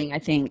starting, I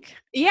think.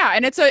 Yeah.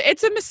 And it's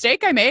a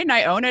mistake I made and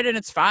I own it and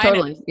it's fine.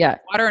 Totally. Yeah.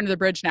 Water under the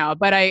bridge now.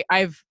 But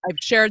I've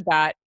shared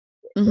that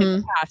in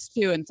the past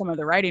too, and some of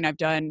the writing I've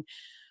done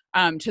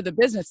to the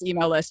business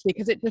email list,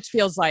 because it just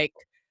feels like,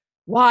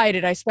 why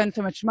did I spend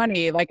so much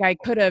money? Like I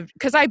could have,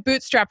 because I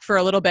bootstrapped for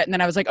a little bit and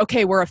then I was like,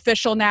 okay, we're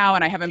official now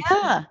and I have and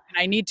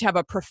I need to have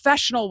a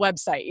professional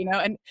website,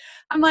 and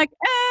I'm like,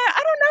 I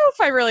don't know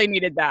if I really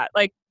needed that.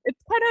 Like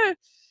it's kind of,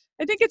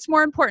 I think it's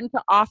more important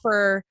to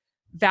offer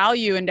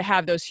value and to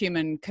have those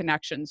human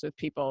connections with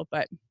people.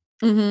 But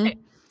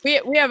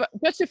we have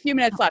just a few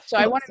minutes left, so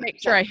I want to make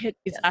sure I hit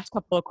these last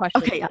couple of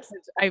questions. Okay, yes.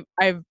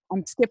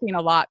 I'm skipping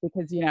a lot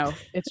because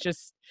it's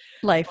just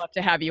life. I'd love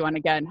to have you on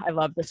again. I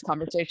love this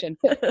conversation.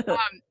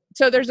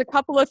 So there's a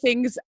couple of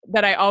things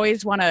that I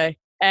always want to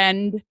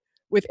end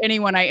with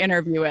anyone I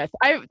interview with.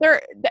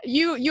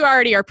 You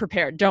already are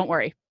prepared. Don't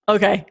worry.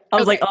 Okay. I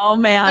was like, oh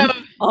man,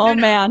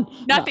 man.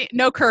 Nothing.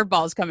 No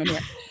curveballs coming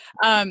here.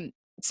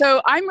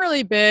 So I'm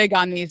really big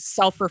on these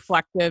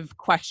self-reflective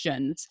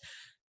questions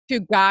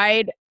to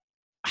guide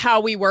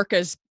how we work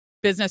as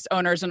business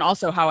owners and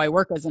also how I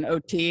work as an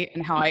OT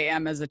and how I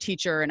am as a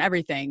teacher and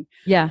everything.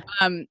 Yeah.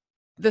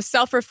 The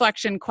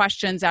self-reflection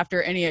questions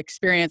after any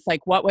experience,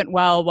 like what went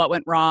well, what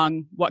went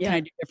wrong, what can I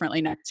do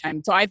differently next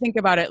time? So I think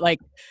about it like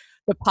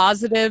the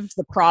positives,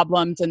 the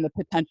problems, and the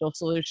potential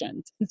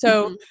solutions. And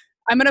so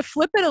I'm going to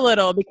flip it a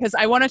little because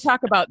I want to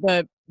talk about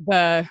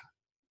the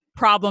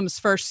problems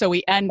first, so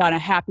we end on a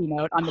happy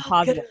note on the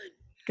positive.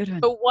 Good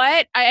one.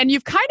 But and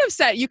you've kind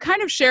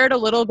of shared a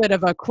little bit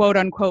of a quote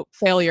unquote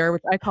failure,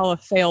 which I call a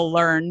fail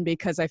learn,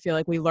 because I feel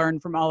like we learn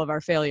from all of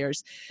our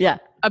failures. Yeah.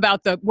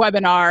 About the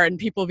webinar and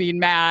people being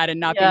mad and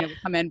not being able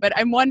to come in. But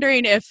I'm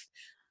wondering if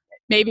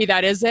maybe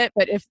that is it,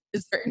 but is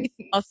there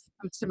anything else that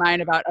comes to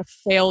mind about a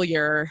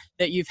failure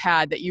that you've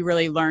had that you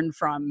really learned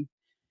from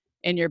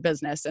in your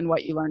business and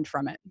what you learned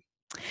from it?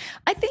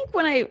 I think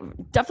when I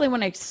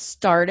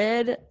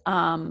started,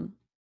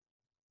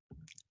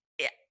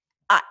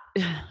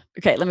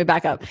 okay, let me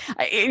back up.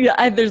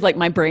 There's like,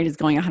 my brain is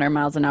going 100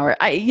 miles an hour.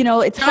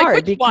 It's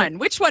hard.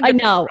 Which one? I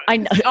know.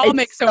 It all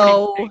makes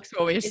so many mistakes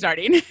when we're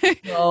starting.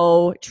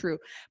 So true.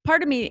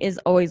 Part of me is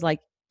always like,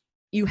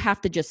 you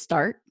have to just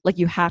start. Like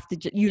you have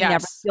to,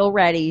 never feel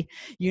ready.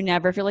 You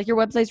never feel like your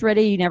website's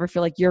ready. You never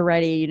feel like you're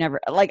ready. You never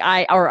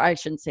I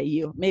shouldn't say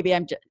you, maybe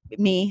I'm just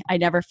me. I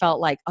never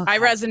felt like, I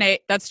resonate.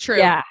 That's true.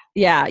 Yeah.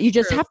 Yeah. You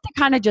just have to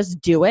kind of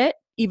just do it,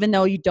 even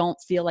though you don't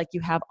feel like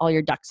you have all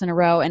your ducks in a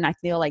row. And I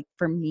feel like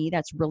for me,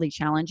 that's really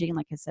challenging.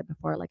 Like I said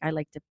before, like I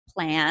like to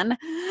plan.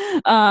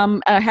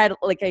 I had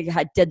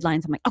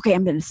deadlines. I'm like, okay,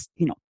 I'm going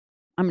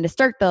to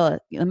start the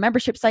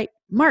membership site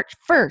March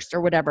 1st or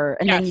whatever.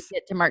 And then you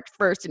get to March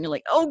 1st and you're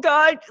like, oh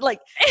God, like,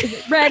 is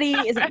it ready?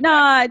 Is it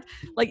not?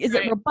 Like, is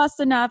it robust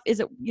enough? Is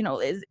it,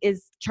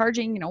 is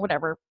charging,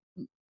 whatever,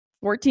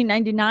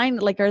 $14.99?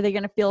 Like, are they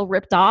going to feel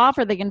ripped off?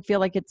 Are they going to feel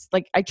like it's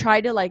like, I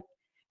try to like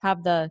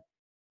have the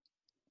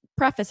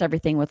preface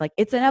everything with like,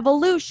 it's an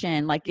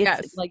evolution. Like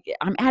it's like,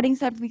 I'm adding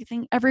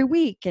something every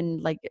week and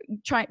like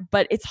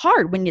but it's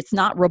hard when it's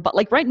not robust.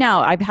 Like right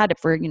now I've had it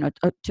for,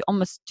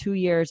 almost 2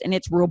 years and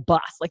it's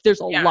robust. Like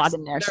there's a lot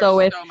in there. There's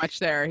so much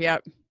there.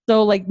 Yep.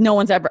 So like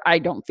I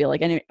don't feel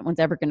like anyone's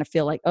ever going to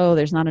feel like, oh,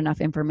 there's not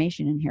enough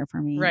information in here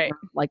for me. Right. Or,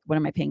 like, what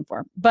am I paying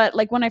for? But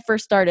like when I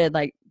first started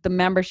like the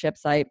membership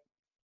site,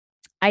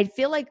 I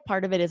feel like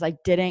part of it is I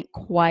didn't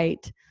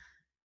quite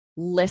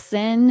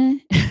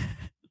listen.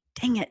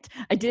 Dang it.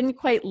 I didn't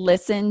quite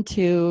listen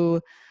to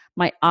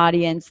my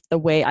audience the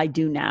way I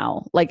do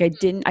now. Like I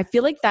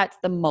feel like that's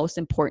the most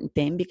important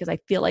thing, because I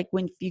feel like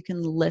when you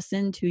can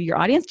listen to your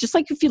audience, just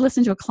like if you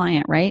listen to a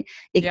client, right?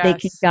 They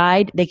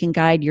can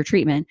guide your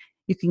treatment.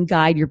 You can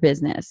guide your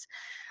business.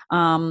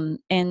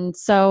 And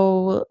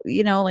so,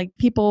 like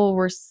people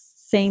were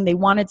saying they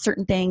wanted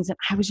certain things and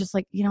I was just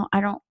like,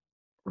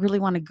 really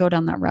want to go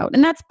down that route.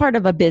 And that's part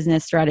of a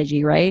business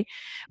strategy, right?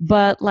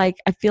 But like,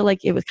 I feel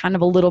like it was kind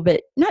of a little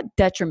bit not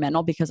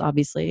detrimental, because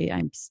obviously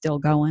I'm still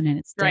going and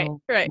it's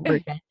still right.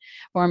 working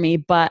for me.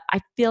 But I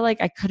feel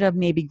like I could have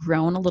maybe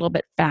grown a little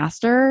bit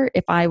faster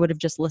if I would have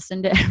just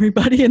listened to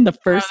everybody in the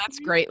first. That's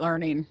great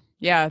learning.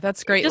 Yeah,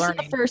 that's great just learning.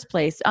 in the first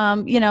place.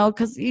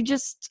 Because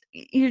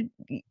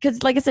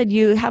because like I said,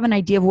 you have an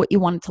idea of what you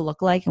want it to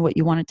look like and what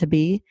you want it to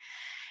be.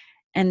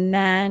 And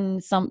then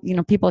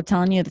people are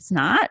telling you it's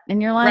not.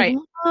 And you're like,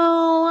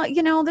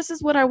 well, this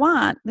is what I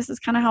want. This is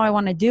kind of how I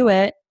want to do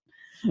it.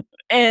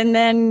 And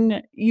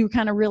then you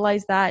kind of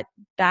realize that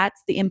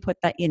that's the input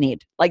that you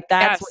need. Like,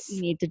 that's what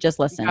you need to just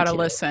listen to. You got to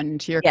listen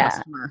to your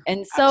customer.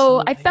 And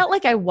so I felt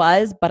like I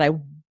was,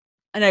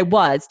 I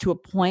was to a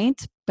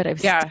point, but I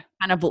was still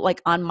kind of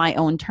like on my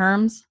own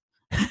terms.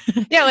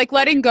 Yeah. Like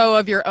letting go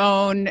of your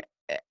own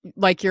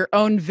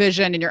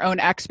vision and your own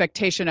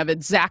expectation of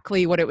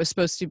exactly what it was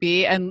supposed to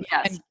be, and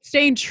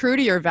staying true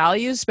to your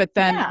values, but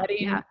then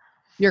letting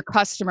your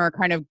customer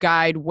kind of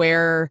guide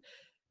where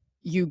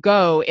you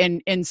go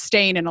in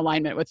staying in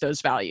alignment with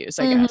those values,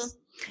 I guess.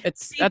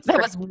 That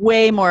was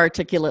way more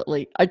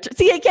articulately.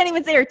 See, I can't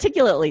even say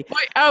articulately.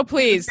 Oh,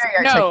 please.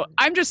 No,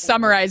 I'm just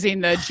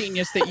summarizing the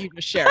genius that you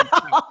just shared.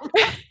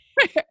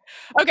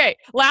 Okay.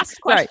 Last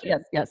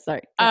question. Yes.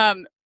 Sorry.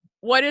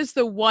 What is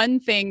the one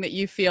thing that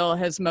you feel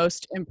has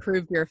most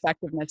improved your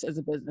effectiveness as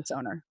a business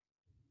owner?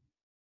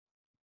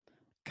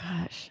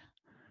 Gosh.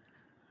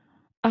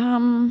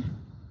 I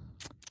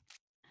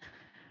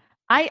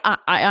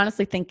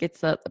honestly think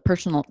it's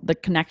the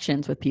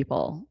connections with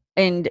people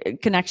and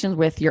connections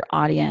with your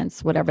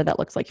audience, whatever that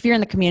looks like. If you're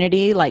in the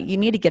community, like, you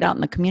need to get out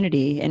in the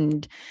community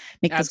and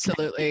make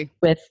absolutely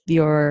with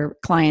your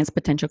clients,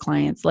 potential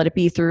clients. Let it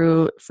be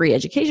through free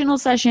educational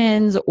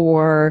sessions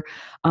or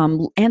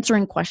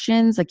answering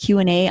questions, a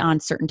Q&A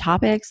on certain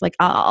topics. Like,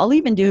 I'll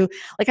even do,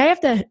 like,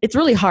 it's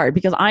really hard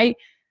because I'm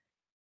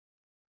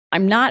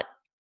not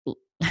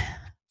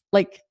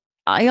like,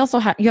 I also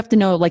you have to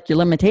know, like, your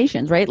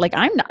limitations, right? Like,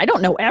 I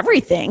don't know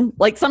everything.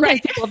 Like, sometimes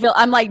people feel,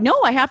 I'm like, no,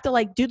 I have to,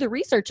 like, do the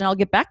research and I'll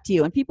get back to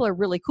you. And people are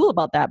really cool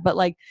about that. But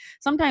like,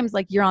 sometimes,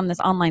 like, you're on this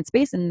online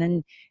space and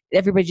then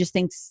everybody just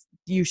thinks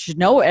you should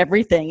know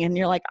everything. And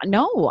you're like,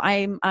 no,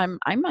 I'm a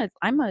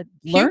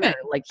learner,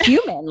 like,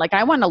 human. Like,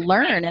 I want to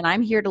learn and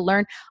I'm here to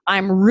learn.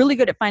 I'm really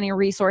good at finding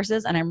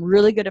resources and I'm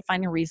really good at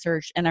finding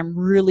research and I'm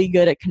really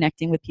good at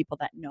connecting with people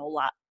that know a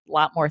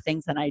lot more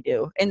things than I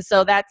do. And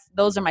so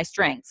those are my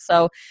strengths.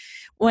 So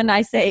when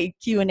I say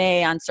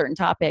Q&A on certain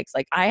topics,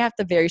 like, I have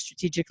to very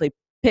strategically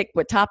pick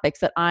what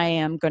topics that I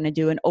am going to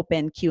do an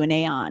open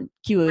Q&A on.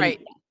 Q&A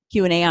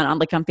on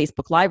like on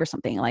Facebook Live or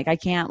something. Like, I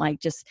can't, like,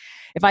 just,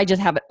 if I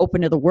just have it open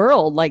to the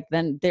world, like,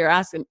 then they're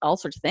asking all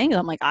sorts of things.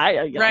 I'm like, I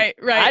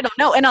don't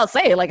know. And I'll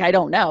say, like, I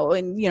don't know.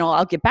 And,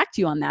 I'll get back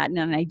to you on that. And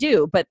then I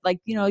do. But like,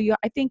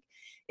 I think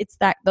it's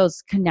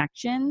those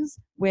connections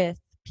with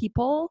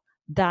people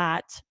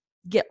that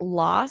get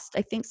lost,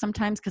 I think,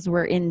 sometimes because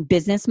we're in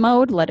business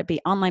mode, let it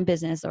be online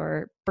business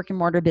or brick and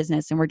mortar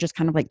business, and we're just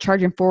kind of like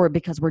charging forward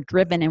because we're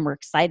driven and we're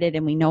excited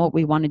and we know what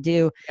we want to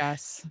do.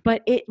 Yes.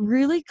 But it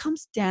really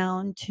comes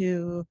down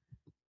to,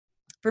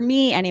 for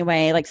me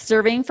anyway, like,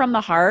 serving from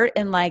the heart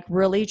and, like,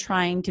 really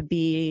trying to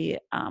be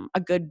a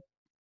good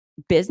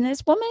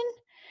businesswoman,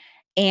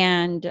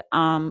 and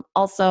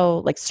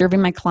also, like,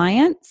 serving my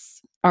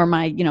clients or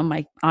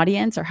my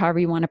audience, or however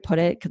you want to put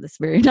it, because it's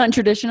very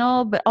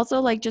non-traditional, but also,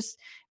 like, just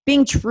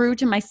being true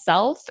to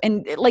myself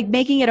and, like,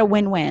 making it a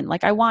win-win.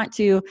 Like, I want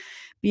to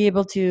be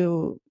able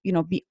to,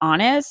 be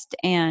honest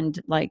and,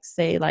 like,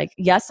 say, like,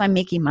 yes, I'm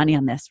making money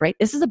on this, right?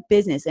 This is a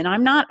business and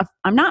I'm not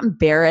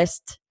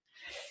embarrassed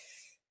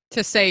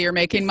to say you're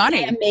making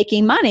money. I'm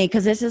making money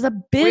because this is a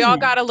business. We all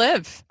got to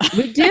live.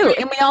 We do.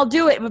 And we all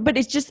do it. But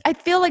it's just, I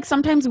feel like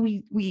sometimes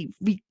we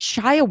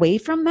shy away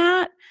from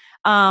that.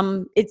 I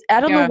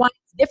don't know why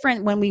it's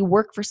different when we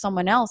work for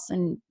someone else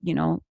and,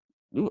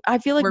 I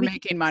feel like we're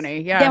making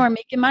money. Yeah, we're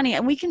making money,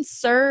 and we can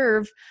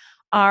serve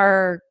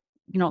our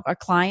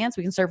clients,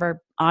 we can serve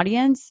our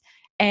audience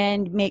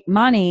and make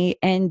money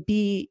and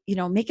be,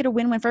 make it a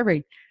win-win for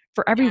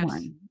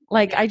everyone. Yes.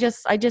 Like,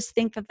 yes. I just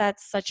think that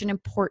that's such an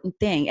important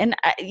thing. And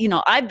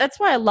that's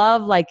why I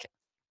love, like,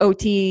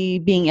 OT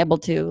being able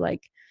to,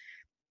 like,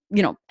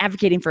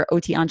 advocating for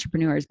OT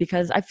entrepreneurs,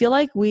 because I feel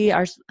like we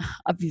are,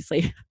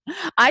 obviously,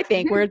 I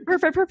think we're a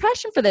perfect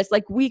profession for this.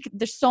 Like,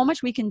 there's so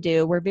much we can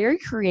do. We're very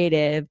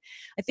creative.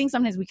 I think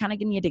sometimes we kind of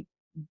need to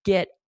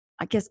get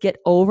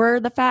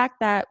over the fact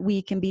that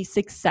we can be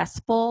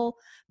successful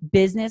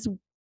business,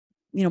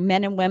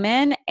 men and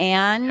women,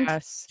 and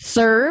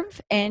serve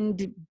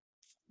and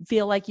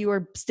feel like you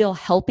are still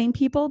helping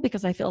people,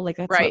 because I feel like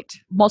that's what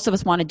most of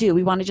us want to do.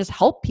 We want to just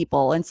help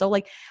people. And so,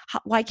 like,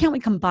 why can't we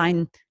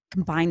combine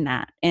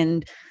that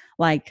and,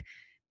 like,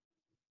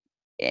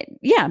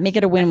 make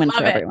it a win-win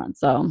for everyone.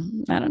 So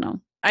I don't know.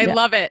 I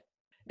love it.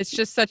 It's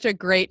just such a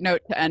great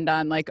note to end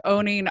on, like,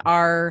 owning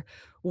our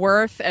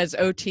worth as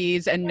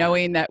OTs and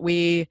knowing that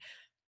we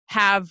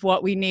have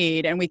what we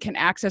need and we can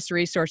access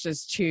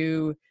resources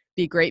to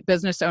be great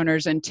business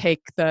owners and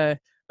take the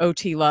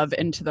OT love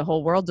into the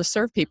whole world to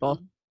serve people.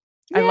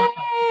 Yay! I love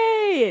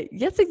it.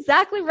 That's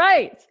exactly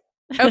right.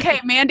 Okay,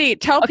 Mandy,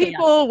 tell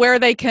people where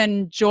they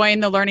can join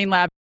the Learning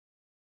Lab,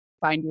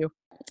 find you.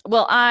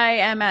 Well, I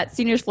am at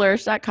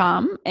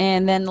seniorsflourish.com,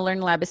 and then the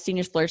Learning Lab is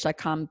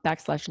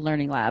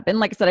seniorsflourish.com/learning lab. And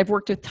like I said, I've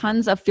worked with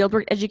tons of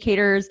fieldwork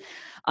educators,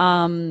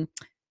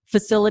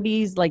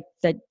 facilities like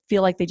that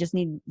feel like they just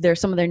need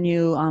some of their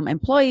new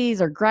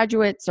employees or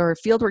graduates or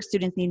fieldwork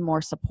students need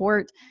more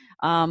support.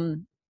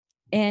 And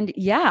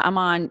yeah, I'm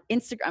on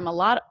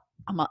Instagram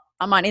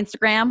I'm on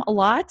Instagram a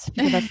lot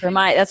because that's where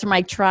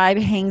my tribe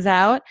hangs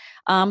out.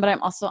 But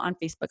I'm also on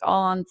Facebook,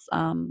 all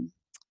on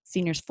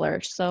Seniors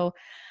Flourish. So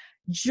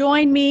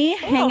join me,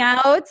 hang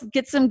out,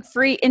 get some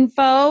free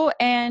info,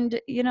 and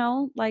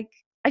I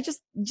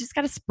just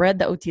got to spread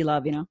the OT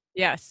love.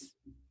 Yes.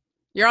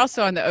 You're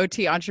also on the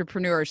OT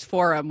Entrepreneurs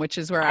Forum, which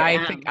is where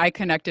I think I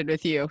connected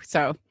with you.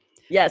 So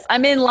yes,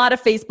 I'm in a lot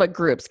of Facebook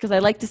groups because I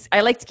like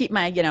to keep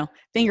my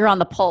finger on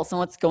the pulse on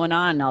what's going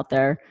on out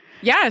there.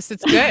 Yes,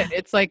 it's good.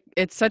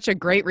 It's such a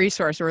great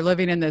resource. We're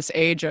living in this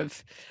age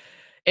of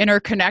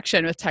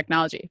interconnection with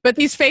technology, but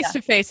these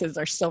face-to-faces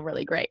are still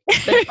really great.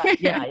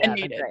 Yeah, and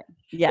needed. Great.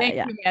 Yeah, Thank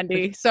you,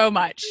 Mandy, so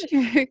much.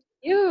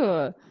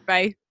 You.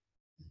 Bye.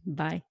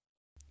 Bye.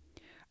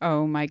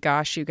 Oh my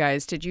gosh, you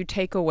guys, did you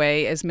take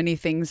away as many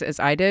things as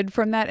I did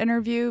from that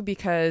interview?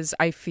 Because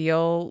I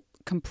feel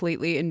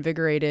completely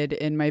invigorated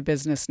in my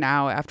business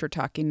now after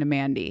talking to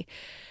Mandy.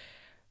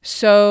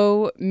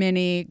 So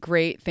many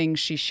great things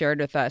she shared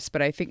with us,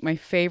 but I think my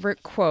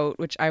favorite quote,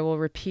 which I will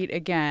repeat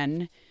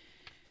again,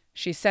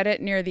 she said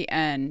it near the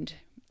end.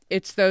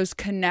 It's those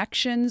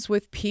connections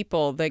with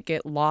people that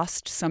get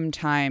lost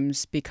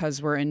sometimes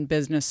because we're in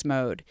business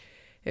mode.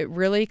 It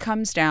really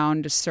comes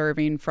down to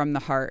serving from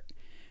the heart,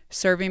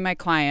 serving my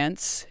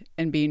clients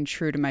and being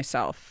true to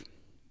myself.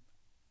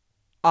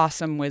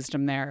 Awesome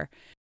wisdom there.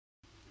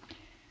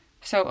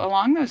 So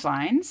along those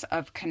lines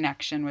of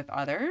connection with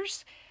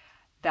others,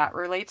 that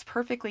relates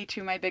perfectly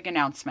to my big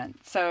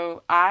announcement.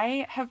 So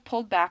I have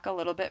pulled back a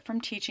little bit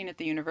from teaching at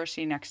the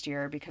university next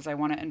year because I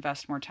want to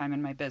invest more time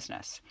in my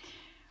business,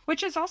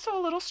 which is also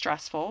a little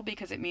stressful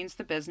because it means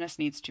the business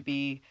needs to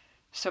be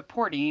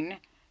supporting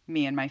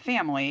me and my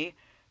family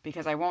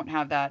because I won't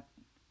have that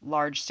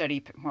large,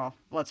 steady, well,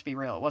 let's be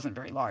real, it wasn't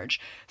very large,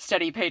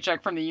 steady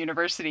paycheck from the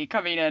university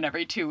coming in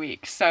every 2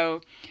 weeks. So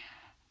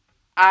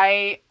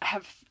I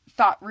have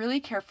thought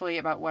really carefully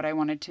about what I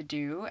wanted to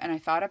do, and I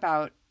thought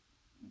about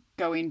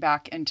going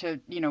back into,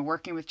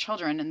 working with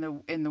children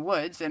in the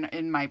woods and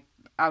in my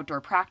outdoor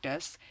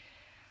practice.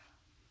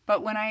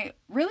 But when I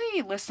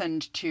really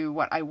listened to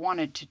what I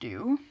wanted to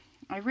do,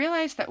 I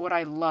realized that what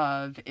I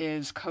love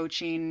is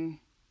coaching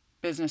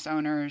business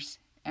owners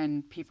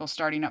and people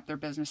starting up their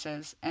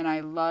businesses, and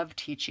I love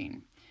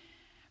teaching.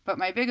 But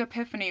my big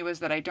epiphany was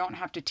that I don't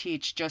have to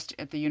teach just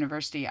at the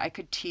university. I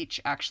could teach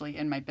actually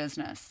in my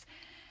business.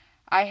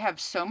 I have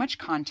so much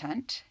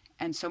content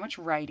and so much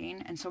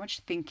writing and so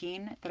much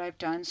thinking that I've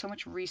done, so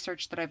much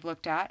research that I've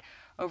looked at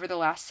over the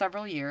last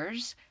several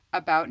years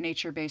about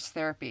nature-based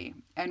therapy.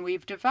 And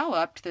we've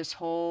developed this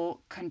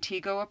whole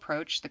Contigo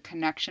approach, the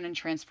connection and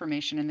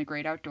transformation in the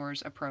great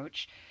outdoors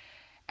approach,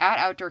 at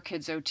Outdoor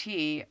Kids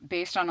OT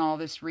based on all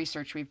this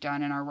research we've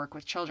done in our work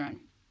with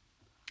children.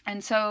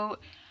 And so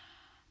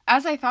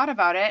as I thought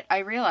about it, I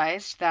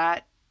realized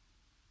that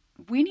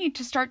we need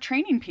to start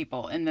training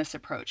people in this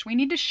approach. We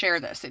need to share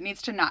this. It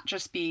needs to not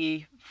just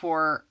be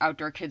for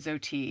Outdoor Kids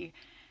OT.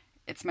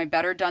 It's my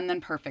better done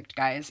than perfect,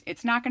 guys.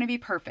 It's not going to be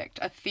perfect.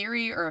 A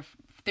theory or a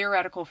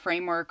theoretical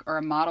framework or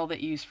a model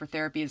that you use for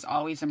therapy is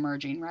always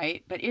emerging,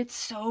 right? But it's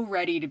so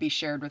ready to be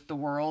shared with the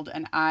world,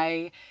 and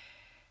I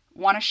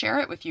want to share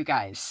it with you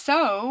guys.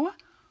 So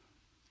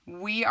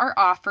we are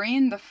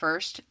offering the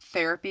first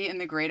Therapy in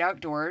the Great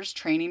Outdoors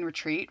training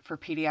retreat for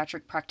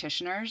pediatric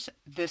practitioners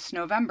this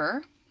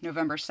November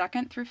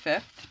 2nd through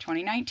 5th,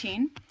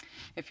 2019,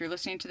 if you're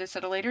listening to this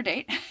at a later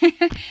date,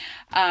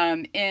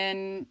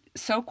 in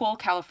Soquel,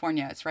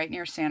 California. It's right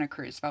near Santa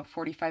Cruz, about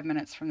 45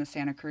 minutes from the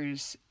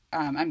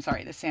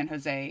the San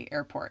Jose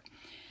airport.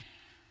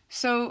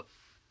 So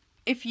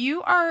if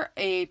you are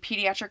a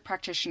pediatric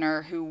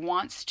practitioner who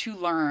wants to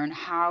learn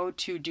how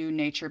to do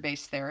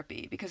nature-based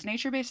therapy, because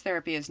nature-based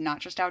therapy is not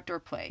just outdoor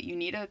play, you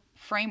need a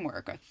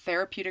framework, a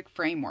therapeutic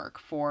framework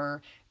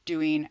for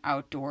doing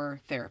outdoor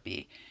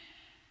therapy.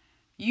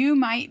 You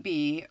might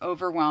be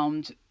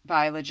overwhelmed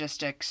by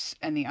logistics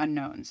and the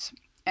unknowns.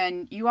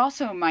 And you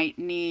also might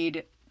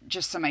need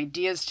just some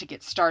ideas to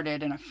get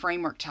started and a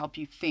framework to help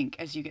you think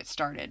as you get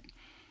started.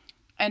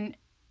 And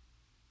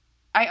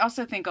I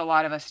also think a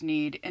lot of us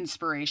need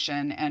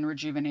inspiration and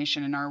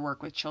rejuvenation in our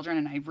work with children.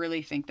 And I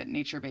really think that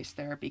nature-based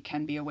therapy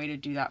can be a way to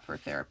do that for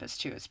therapists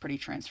too. It's pretty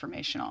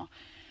transformational.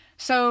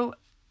 So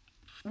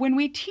when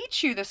we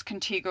teach you this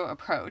Contigo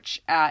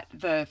approach at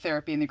the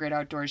Therapy in the Great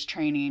Outdoors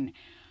training,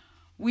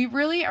 we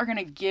really are going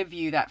to give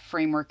you that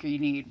framework you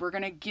need. We're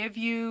going to give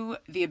you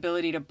the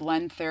ability to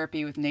blend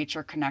therapy with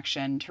nature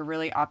connection to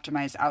really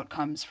optimize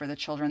outcomes for the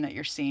children that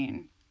you're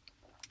seeing.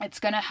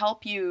 It's going to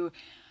help you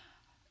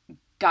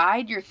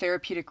guide your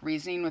therapeutic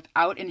reasoning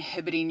without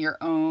inhibiting your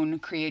own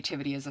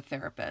creativity as a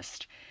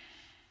therapist.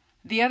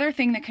 The other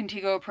thing the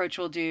Contigo approach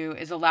will do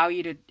is allow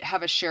you to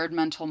have a shared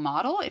mental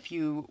model if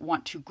you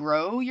want to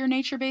grow your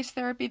nature-based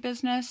therapy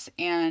business,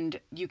 and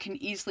you can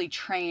easily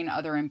train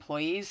other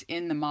employees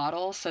in the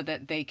model so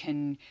that they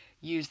can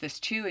use this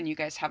too, and you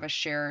guys have a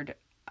shared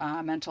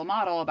mental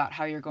model about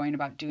how you're going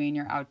about doing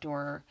your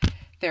outdoor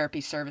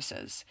therapy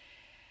services.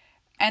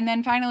 And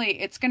then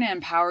finally, it's going to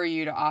empower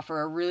you to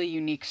offer a really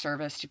unique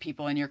service to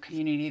people in your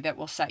community that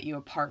will set you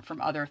apart from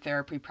other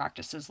therapy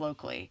practices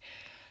locally.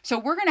 So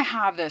we're going to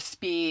have this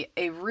be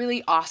a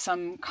really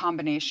awesome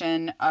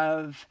combination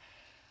of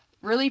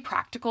really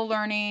practical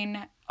learning,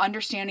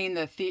 understanding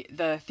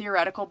the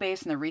theoretical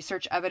base and the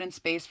research evidence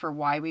base for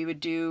why we would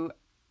do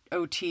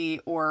OT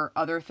or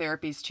other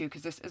therapies too,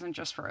 because this isn't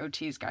just for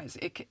OTs, guys.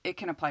 It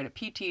can apply to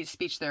PTs,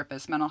 speech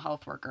therapists, mental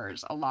health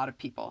workers, a lot of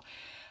people.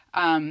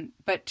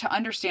 But to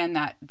understand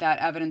that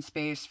evidence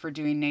base for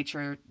doing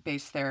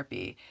nature-based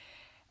therapy.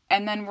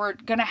 And then we're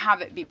going to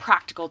have it be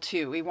practical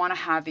too. We want to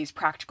have these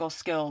practical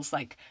skills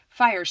like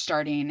fire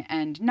starting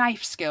and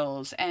knife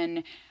skills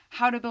and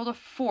how to build a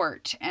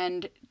fort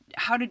and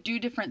how to do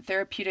different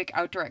therapeutic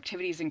outdoor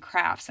activities and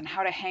crafts and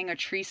how to hang a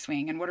tree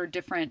swing and what are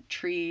different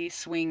tree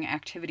swing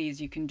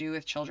activities you can do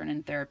with children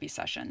in therapy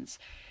sessions.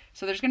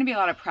 So there's going to be a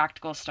lot of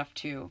practical stuff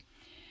too.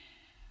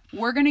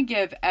 We're going to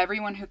give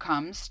everyone who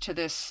comes to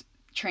this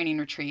training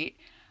retreat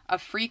a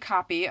free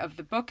copy of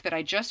the book that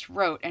I just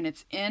wrote, and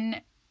it's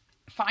in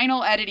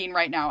final editing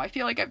right now. I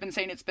feel like I've been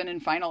saying it's been in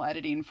final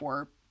editing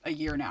for a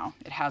year now.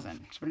 It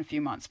hasn't. It's been a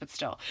few months, but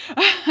still.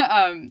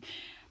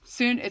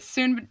 It's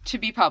soon to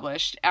be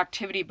published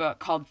activity book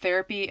called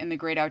Therapy in the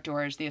Great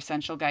Outdoors, The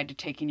Essential Guide to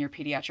Taking Your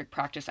Pediatric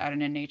Practice Out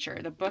into Nature.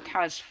 The book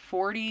has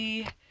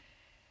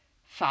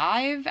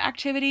 45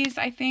 activities,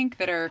 I think,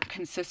 that are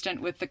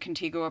consistent with the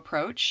Contigo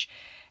approach.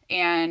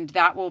 And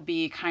that will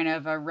be kind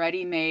of a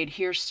ready-made,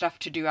 here's stuff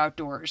to do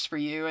outdoors for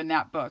you in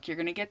that book. You're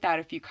going to get that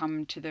if you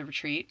come to the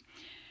retreat.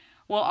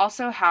 We'll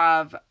also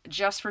have,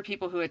 just for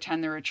people who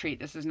attend the retreat,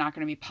 this is not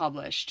going to be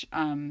published,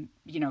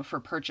 for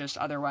purchase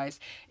otherwise,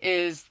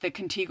 is the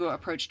Contigo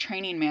Approach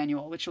Training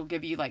Manual, which will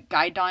give you like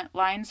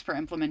guidelines for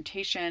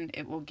implementation.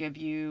 It will give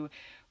you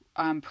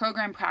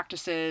program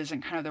practices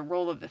and kind of the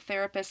role of the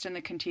therapist in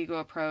the Contigo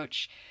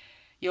approach.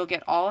 You'll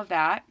get all of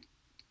that.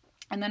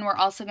 And then we're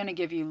also going to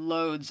give you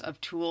loads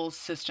of tools,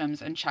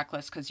 systems, and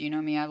checklists, because you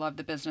know me, I love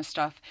the business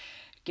stuff,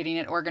 getting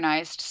it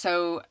organized.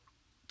 So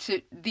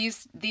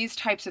these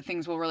types of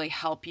things will really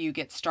help you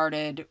get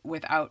started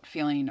without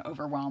feeling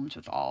overwhelmed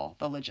with all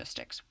the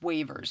logistics,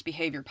 waivers,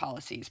 behavior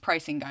policies,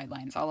 pricing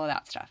guidelines, all of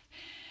that stuff.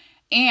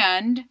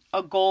 And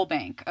a goal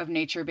bank of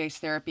nature-based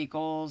therapy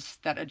goals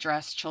that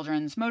address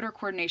children's motor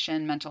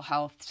coordination, mental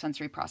health,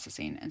 sensory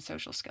processing, and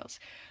social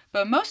skills.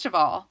 But most of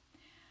all,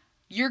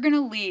 you're going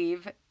to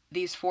leave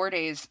these 4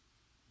 days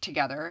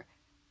together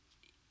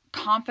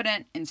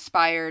confident,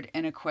 inspired,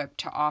 and equipped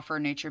to offer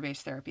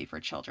nature-based therapy for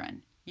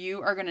children.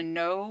 You are going to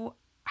know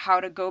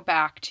how to go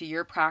back to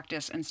your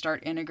practice and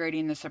start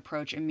integrating this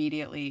approach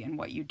immediately in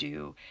what you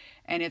do.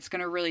 And it's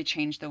going to really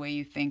change the way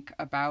you think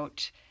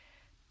about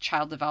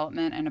child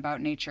development and about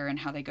nature and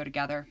how they go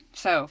together.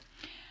 So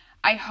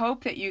I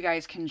hope that you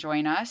guys can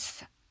join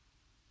us.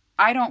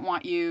 I don't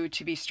want you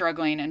to be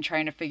struggling and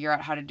trying to figure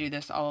out how to do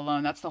this all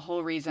alone. That's the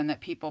whole reason that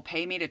people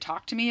pay me to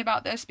talk to me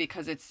about this,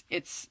 because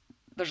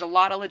there's a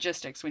lot of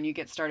logistics when you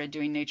get started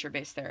doing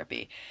nature-based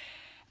therapy.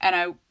 And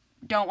I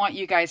don't want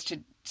you guys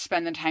to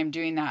spend the time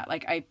doing that.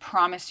 Like, I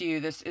promise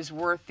you this is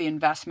worth the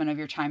investment of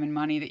your time and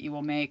money that you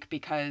will make,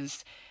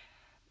 because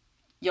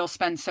you'll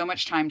spend so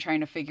much time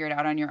trying to figure it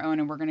out on your own,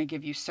 and we're going to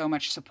give you so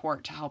much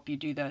support to help you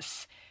do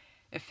this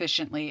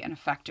efficiently and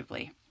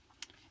effectively.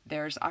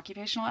 There's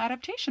occupational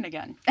adaptation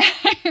again.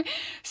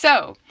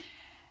 So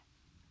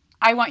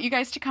I want you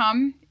guys to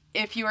come.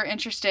 If you are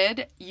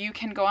interested, you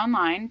can go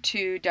online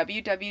to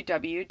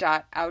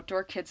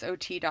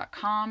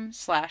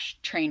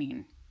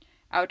www.outdoorkidsot.com/training.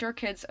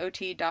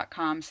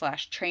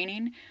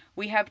 outdoorkidsot.com/training.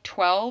 We have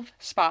 12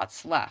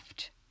 spots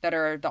left that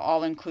are the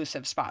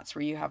all-inclusive spots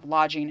where you have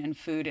lodging and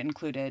food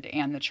included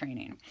and the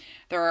training.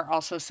 There are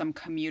also some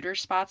commuter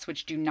spots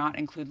which do not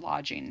include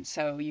lodging,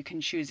 so you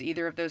can choose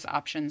either of those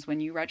options when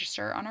you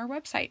register on our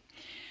website.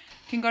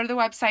 You can go to the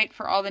website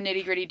for all the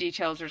nitty-gritty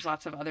details. There's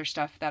lots of other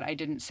stuff that I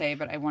didn't say,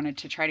 but I wanted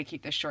to try to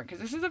keep this short because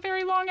this is a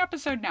very long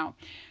episode now.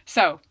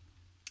 So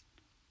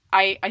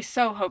I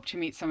so hope to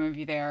meet some of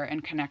you there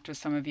and connect with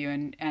some of you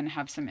and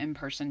have some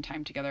in-person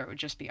time together. It would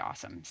just be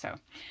awesome. So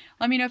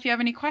let me know if you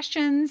have any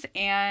questions,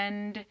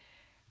 and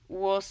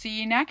we'll see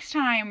you next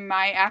time.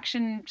 My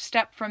action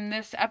step from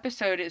this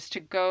episode is to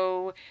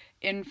go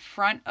in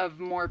front of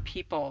more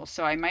people.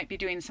 So I might be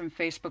doing some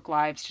Facebook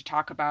Lives to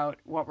talk about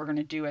what we're going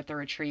to do at the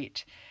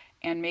retreat,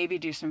 and maybe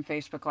do some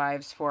Facebook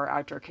Lives for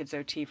Outdoor Kids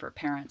OT for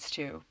parents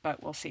too,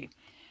 but we'll see.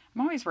 I'm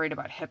always worried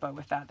about HIPAA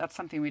with that. That's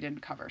something we didn't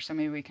cover, so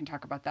maybe we can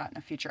talk about that in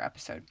a future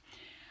episode.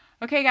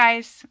 Okay,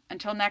 guys,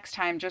 until next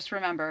time, just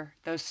remember,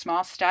 those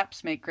small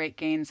steps make great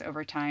gains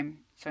over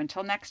time. So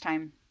until next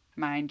time,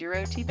 mind your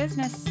OT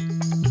business.